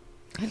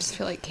 I just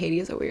feel like Katie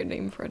is a weird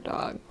name for a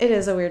dog. It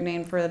is a weird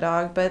name for the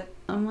dog, but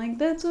I'm like,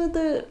 that's what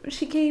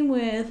she came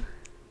with.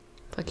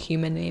 It's like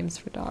human names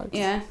for dogs.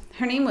 Yeah.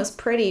 Her name was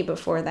Pretty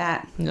before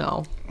that.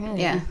 No.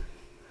 Really? Yeah.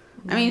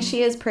 I mean,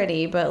 she is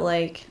pretty, but,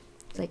 like,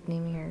 It's like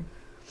naming her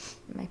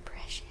my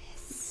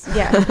precious.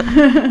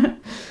 yeah.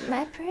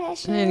 My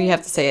precious. And you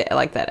have to say it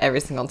like that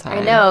every single time.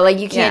 I know, like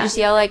you can't Yeah. just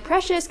yell like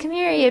Precious, come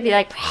here. You'd be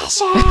like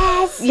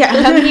Precious,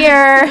 Yeah. come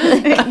here.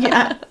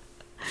 Yeah.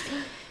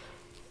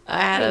 I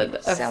had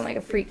a Sound like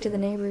a freak to the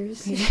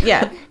neighbors.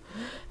 Yeah.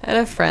 I had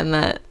a friend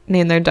that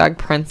named their dog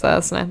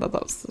Princess, and I thought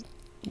that was the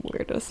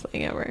weirdest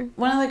thing ever.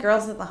 One of the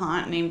girls at the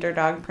haunt named her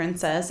dog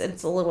Princess.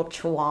 It's a little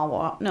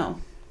chihuahua. No,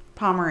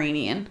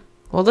 Pomeranian.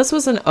 Well, this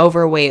was an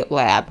overweight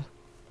lab.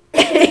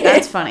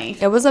 That's funny.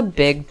 It was a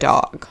big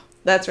dog.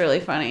 That's really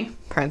funny.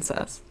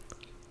 Princess.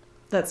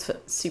 That's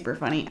super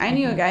funny. I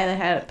knew a guy that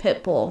had a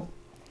pit bull,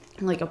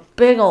 like a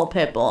big old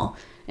pit bull,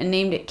 and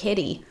named it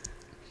Kitty.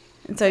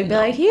 And so he'd be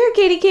like, here,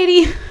 kitty,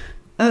 kitty.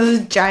 And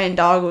this giant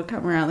dog would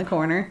come around the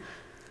corner.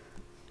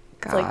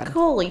 It's like,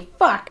 holy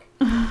fuck.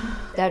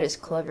 That is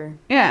clever.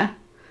 Yeah.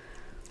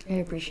 I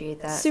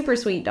appreciate that. Super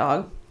sweet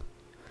dog.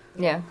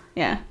 Yeah.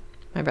 Yeah.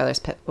 My brother's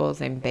pit bull is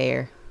named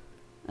Bear.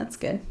 That's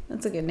good.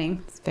 That's a good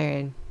name. It's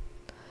very,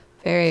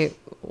 very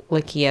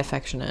licky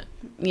affectionate.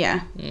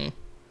 Yeah. Mm. I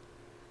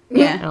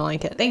Yeah. don't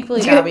like it.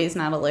 Thankfully, Dobby's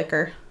not a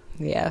licker.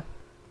 Yeah.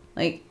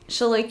 Like,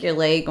 she'll lick your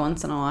leg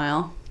once in a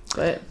while.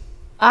 But,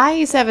 I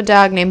used to have a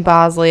dog named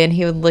Bosley, and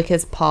he would lick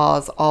his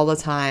paws all the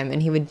time,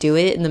 and he would do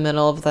it in the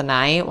middle of the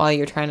night while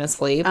you're trying to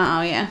sleep.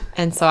 oh, yeah.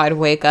 And so I'd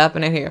wake up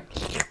and I'd hear,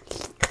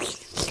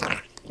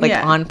 like,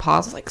 Yeah. on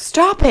pause. I was like,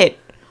 stop it.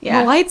 Yeah.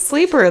 I'm a light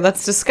sleeper.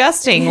 That's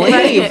disgusting.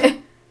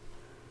 Leave.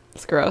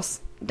 It's gross.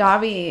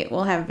 Dobby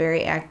will have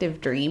very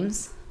active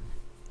dreams.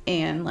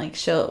 And, like,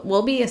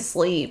 we'll be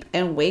asleep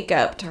and wake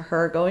up to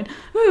her going,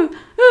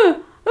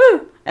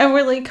 And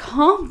we're like,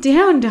 calm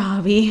down,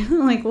 Dobby.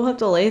 Like, we'll have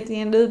to lay at the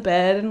end of the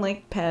bed and,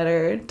 like, pet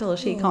her until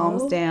she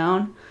calms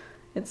down.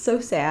 It's so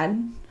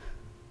sad.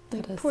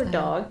 Like, That is poor sad.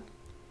 dog.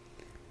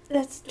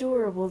 That's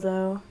adorable,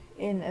 though,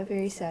 in a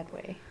very sad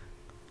way.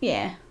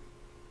 Yeah.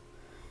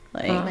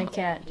 Like, My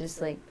cat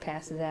just, like,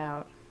 passes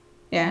out.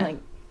 yeah. Like,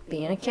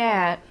 being a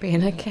cat.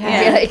 Being a Yeah.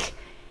 cat. Like,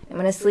 I'm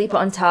going to sleep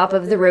on top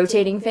of the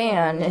rotating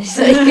fan. It's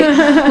like,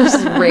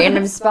 just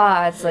random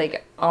spots,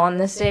 like, on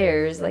the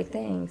stairs. Like,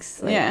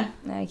 thanks. Like, Yeah.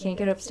 I can't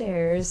get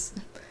upstairs.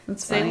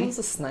 That's funny. Salem's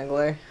a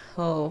snuggler.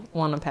 He'll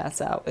want to pass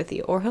out with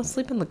you, or he'll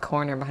sleep in the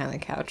corner behind the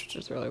couch, which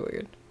is really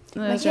weird.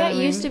 My cat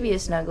used to be a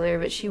snuggler,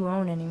 but she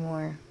won't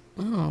anymore.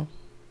 Oh,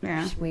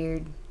 Yeah. She's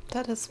weird.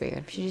 that is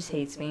weird. She just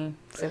hates me.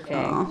 It's okay.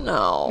 Aw.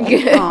 No,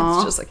 Aw.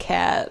 it's just a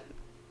cat.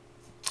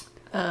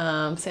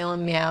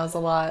 Salem meows a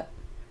lot.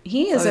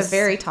 He is So a is-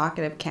 very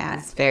talkative cat.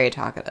 He's very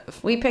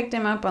talkative. We picked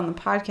him up on the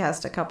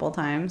podcast a couple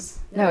times.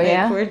 Oh, Like,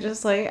 yeah? We're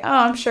just like, oh,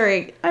 I'm sure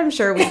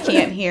we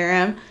can't hear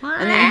him.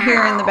 And then you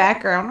hear in the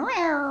background,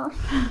 "Meow."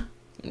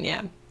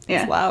 Yeah, Yeah.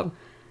 he's loud.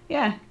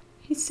 Yeah,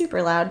 he's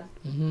super loud.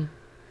 Mm-hmm.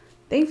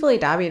 Thankfully,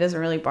 Dobby doesn't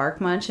really bark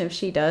much. If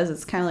she does,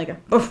 it's kind of like a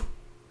boof.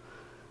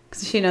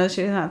 Because she knows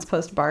she's not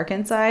supposed to bark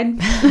inside.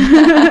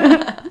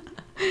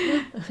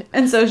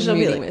 And so she'll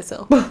be like,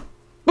 myself.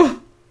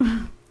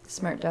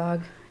 Smart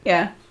dog.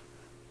 yeah.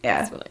 Yeah,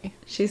 That's funny.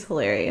 she's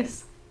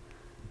hilarious.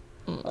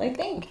 Mm. Well, I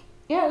think,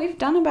 yeah, we've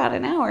done about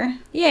an hour.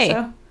 Yay.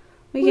 So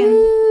we can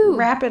Woo!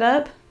 wrap it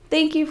up.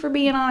 Thank you for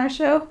being on our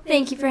show.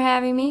 Thank you for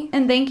having me.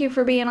 And thank you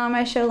for being on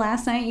my show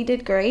last night. You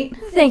did great.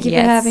 Thank you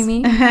Yes. for having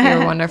me.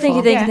 You're wonderful. Thank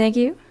you, thank Yeah. you, thank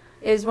you.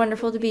 It was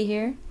wonderful to be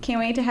here. Can't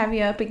wait to have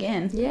you up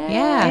again.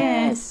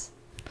 Yes.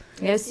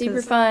 It was super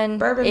 'Cause fun.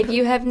 bourbon If pr-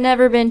 you have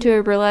never been to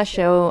a burlesque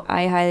show,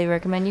 I highly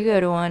recommend you go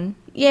to one.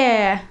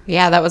 Yeah.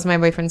 Yeah, that was my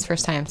boyfriend's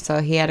first time,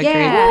 so he had a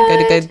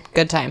Yeah.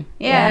 good time.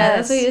 Yeah, Yes.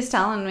 that's what he was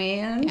telling me.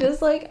 And I'm Yeah.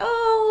 just like,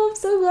 oh, I'm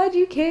so glad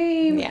you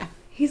came. Yeah.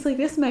 He's like,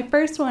 this is my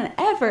first one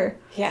ever.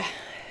 Yeah,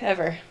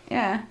 ever.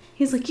 Yeah.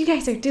 He's like, you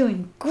guys are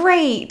doing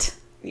great.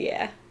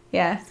 Yeah,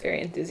 Yeah,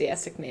 very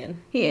enthusiastic man.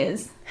 he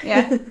is.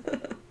 Yeah.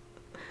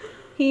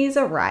 He's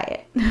a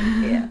riot.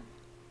 Yeah.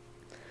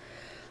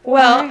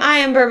 Well, Alright. I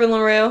am Bourbon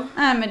LaRue.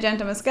 I'm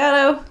Magenta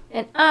Moscato.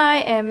 And I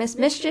am Miss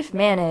Mischief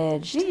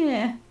Managed.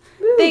 Yeah.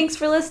 Thanks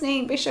for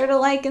listening. Be sure to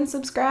like and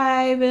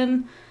subscribe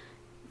and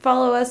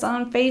follow us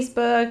on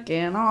Facebook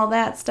and all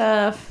that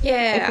stuff.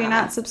 Yeah. If you're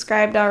not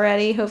subscribed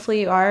already,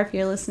 hopefully you are if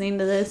you're listening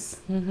to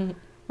this. Mm-hmm.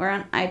 We're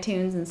on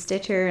iTunes and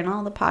Stitcher and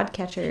all the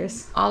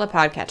podcatchers. All the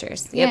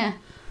podcatchers. Yep. Yeah.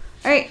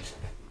 All right.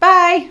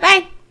 Bye.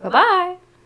 Bye. Bye-bye.